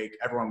didn't make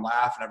everyone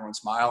laugh and everyone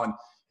smile. And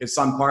his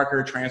son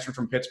Parker transferred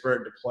from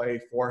Pittsburgh to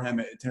play for him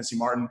at Tennessee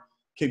Martin.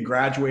 Kid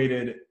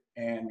graduated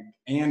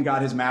and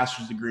got his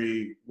master's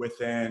degree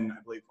within,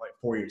 I believe, like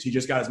 4 years. He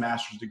just got his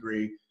master's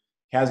degree.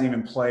 He hasn't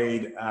even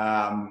played.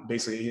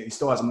 Basically, he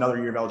still has another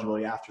year of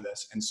eligibility after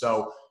this. And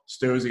so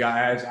Stu is a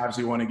guy I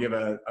obviously want to give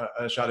a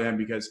shout to him,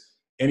 because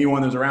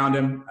anyone that was around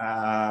him,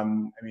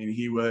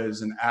 he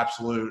was an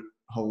absolute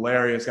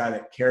hilarious guy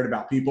that cared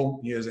about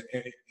people. He has a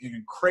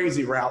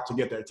crazy route to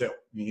get there too.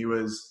 He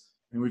was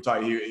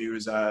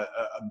a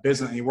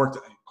business. He worked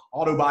at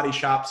auto body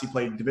shops. He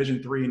played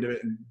Division III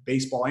in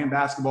baseball and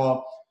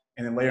basketball,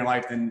 and then later in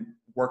life, then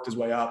worked his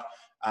way up.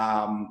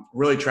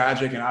 Really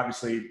tragic, and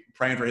obviously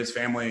praying for his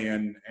family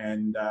and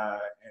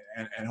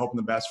hoping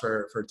the best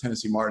for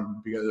Tennessee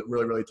Martin, because it's a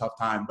really, really tough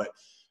time. But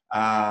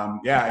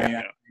at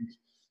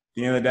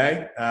the end of the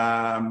day,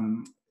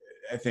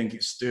 I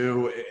think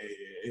Stu,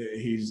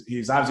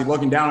 he's obviously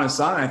looking down on his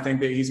son. I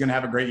think that he's going to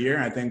have a great year.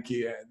 And I think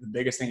the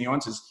biggest thing he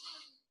wants is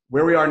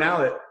where we are now,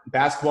 that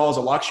basketball is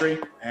a luxury,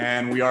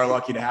 and we are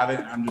lucky to have it.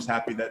 And I'm just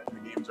happy that the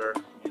games are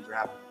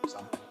happening.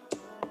 So.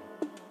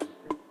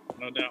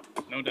 No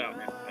doubt,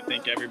 man. I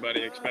think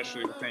everybody,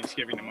 especially with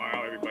Thanksgiving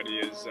tomorrow, everybody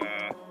is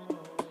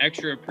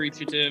extra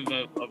appreciative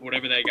of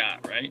whatever they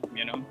got, right?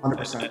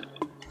 100%.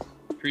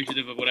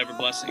 Appreciative of whatever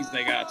blessings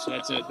they got. So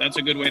that's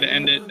a good way to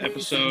end it.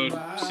 Episode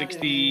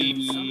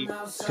 62.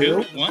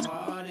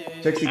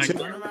 62.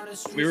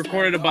 We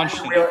recorded a bunch.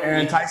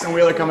 And Tyson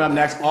Wheeler coming up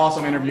next.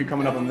 Awesome interview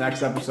coming up on the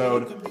next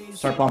episode.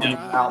 Start pumping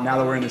out now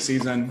that we're in the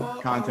season.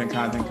 Content.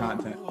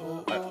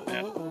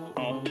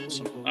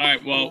 Awesome. All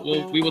right.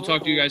 Well, we will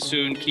talk to you guys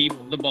soon.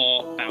 Keep the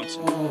ball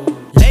bouncing.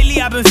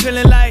 Lately I've been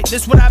feeling like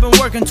this what I've been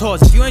working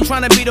towards. If you ain't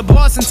trying to be the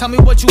boss, then tell me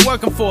what you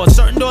working for.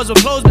 Certain doors were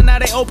closed, but now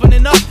they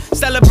opening up.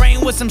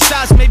 Celebrating with some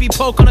shots, maybe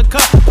poke on a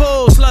cup.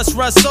 Pulls, lust,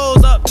 rust,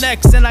 souls up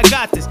next, and I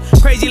got this.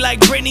 Crazy like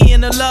Britney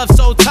and the love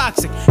so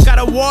toxic. Got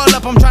a wall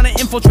up, I'm trying to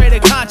infiltrate a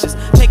conscience.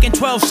 Taking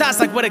 12 shots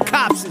like where the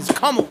cops is.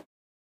 Come on.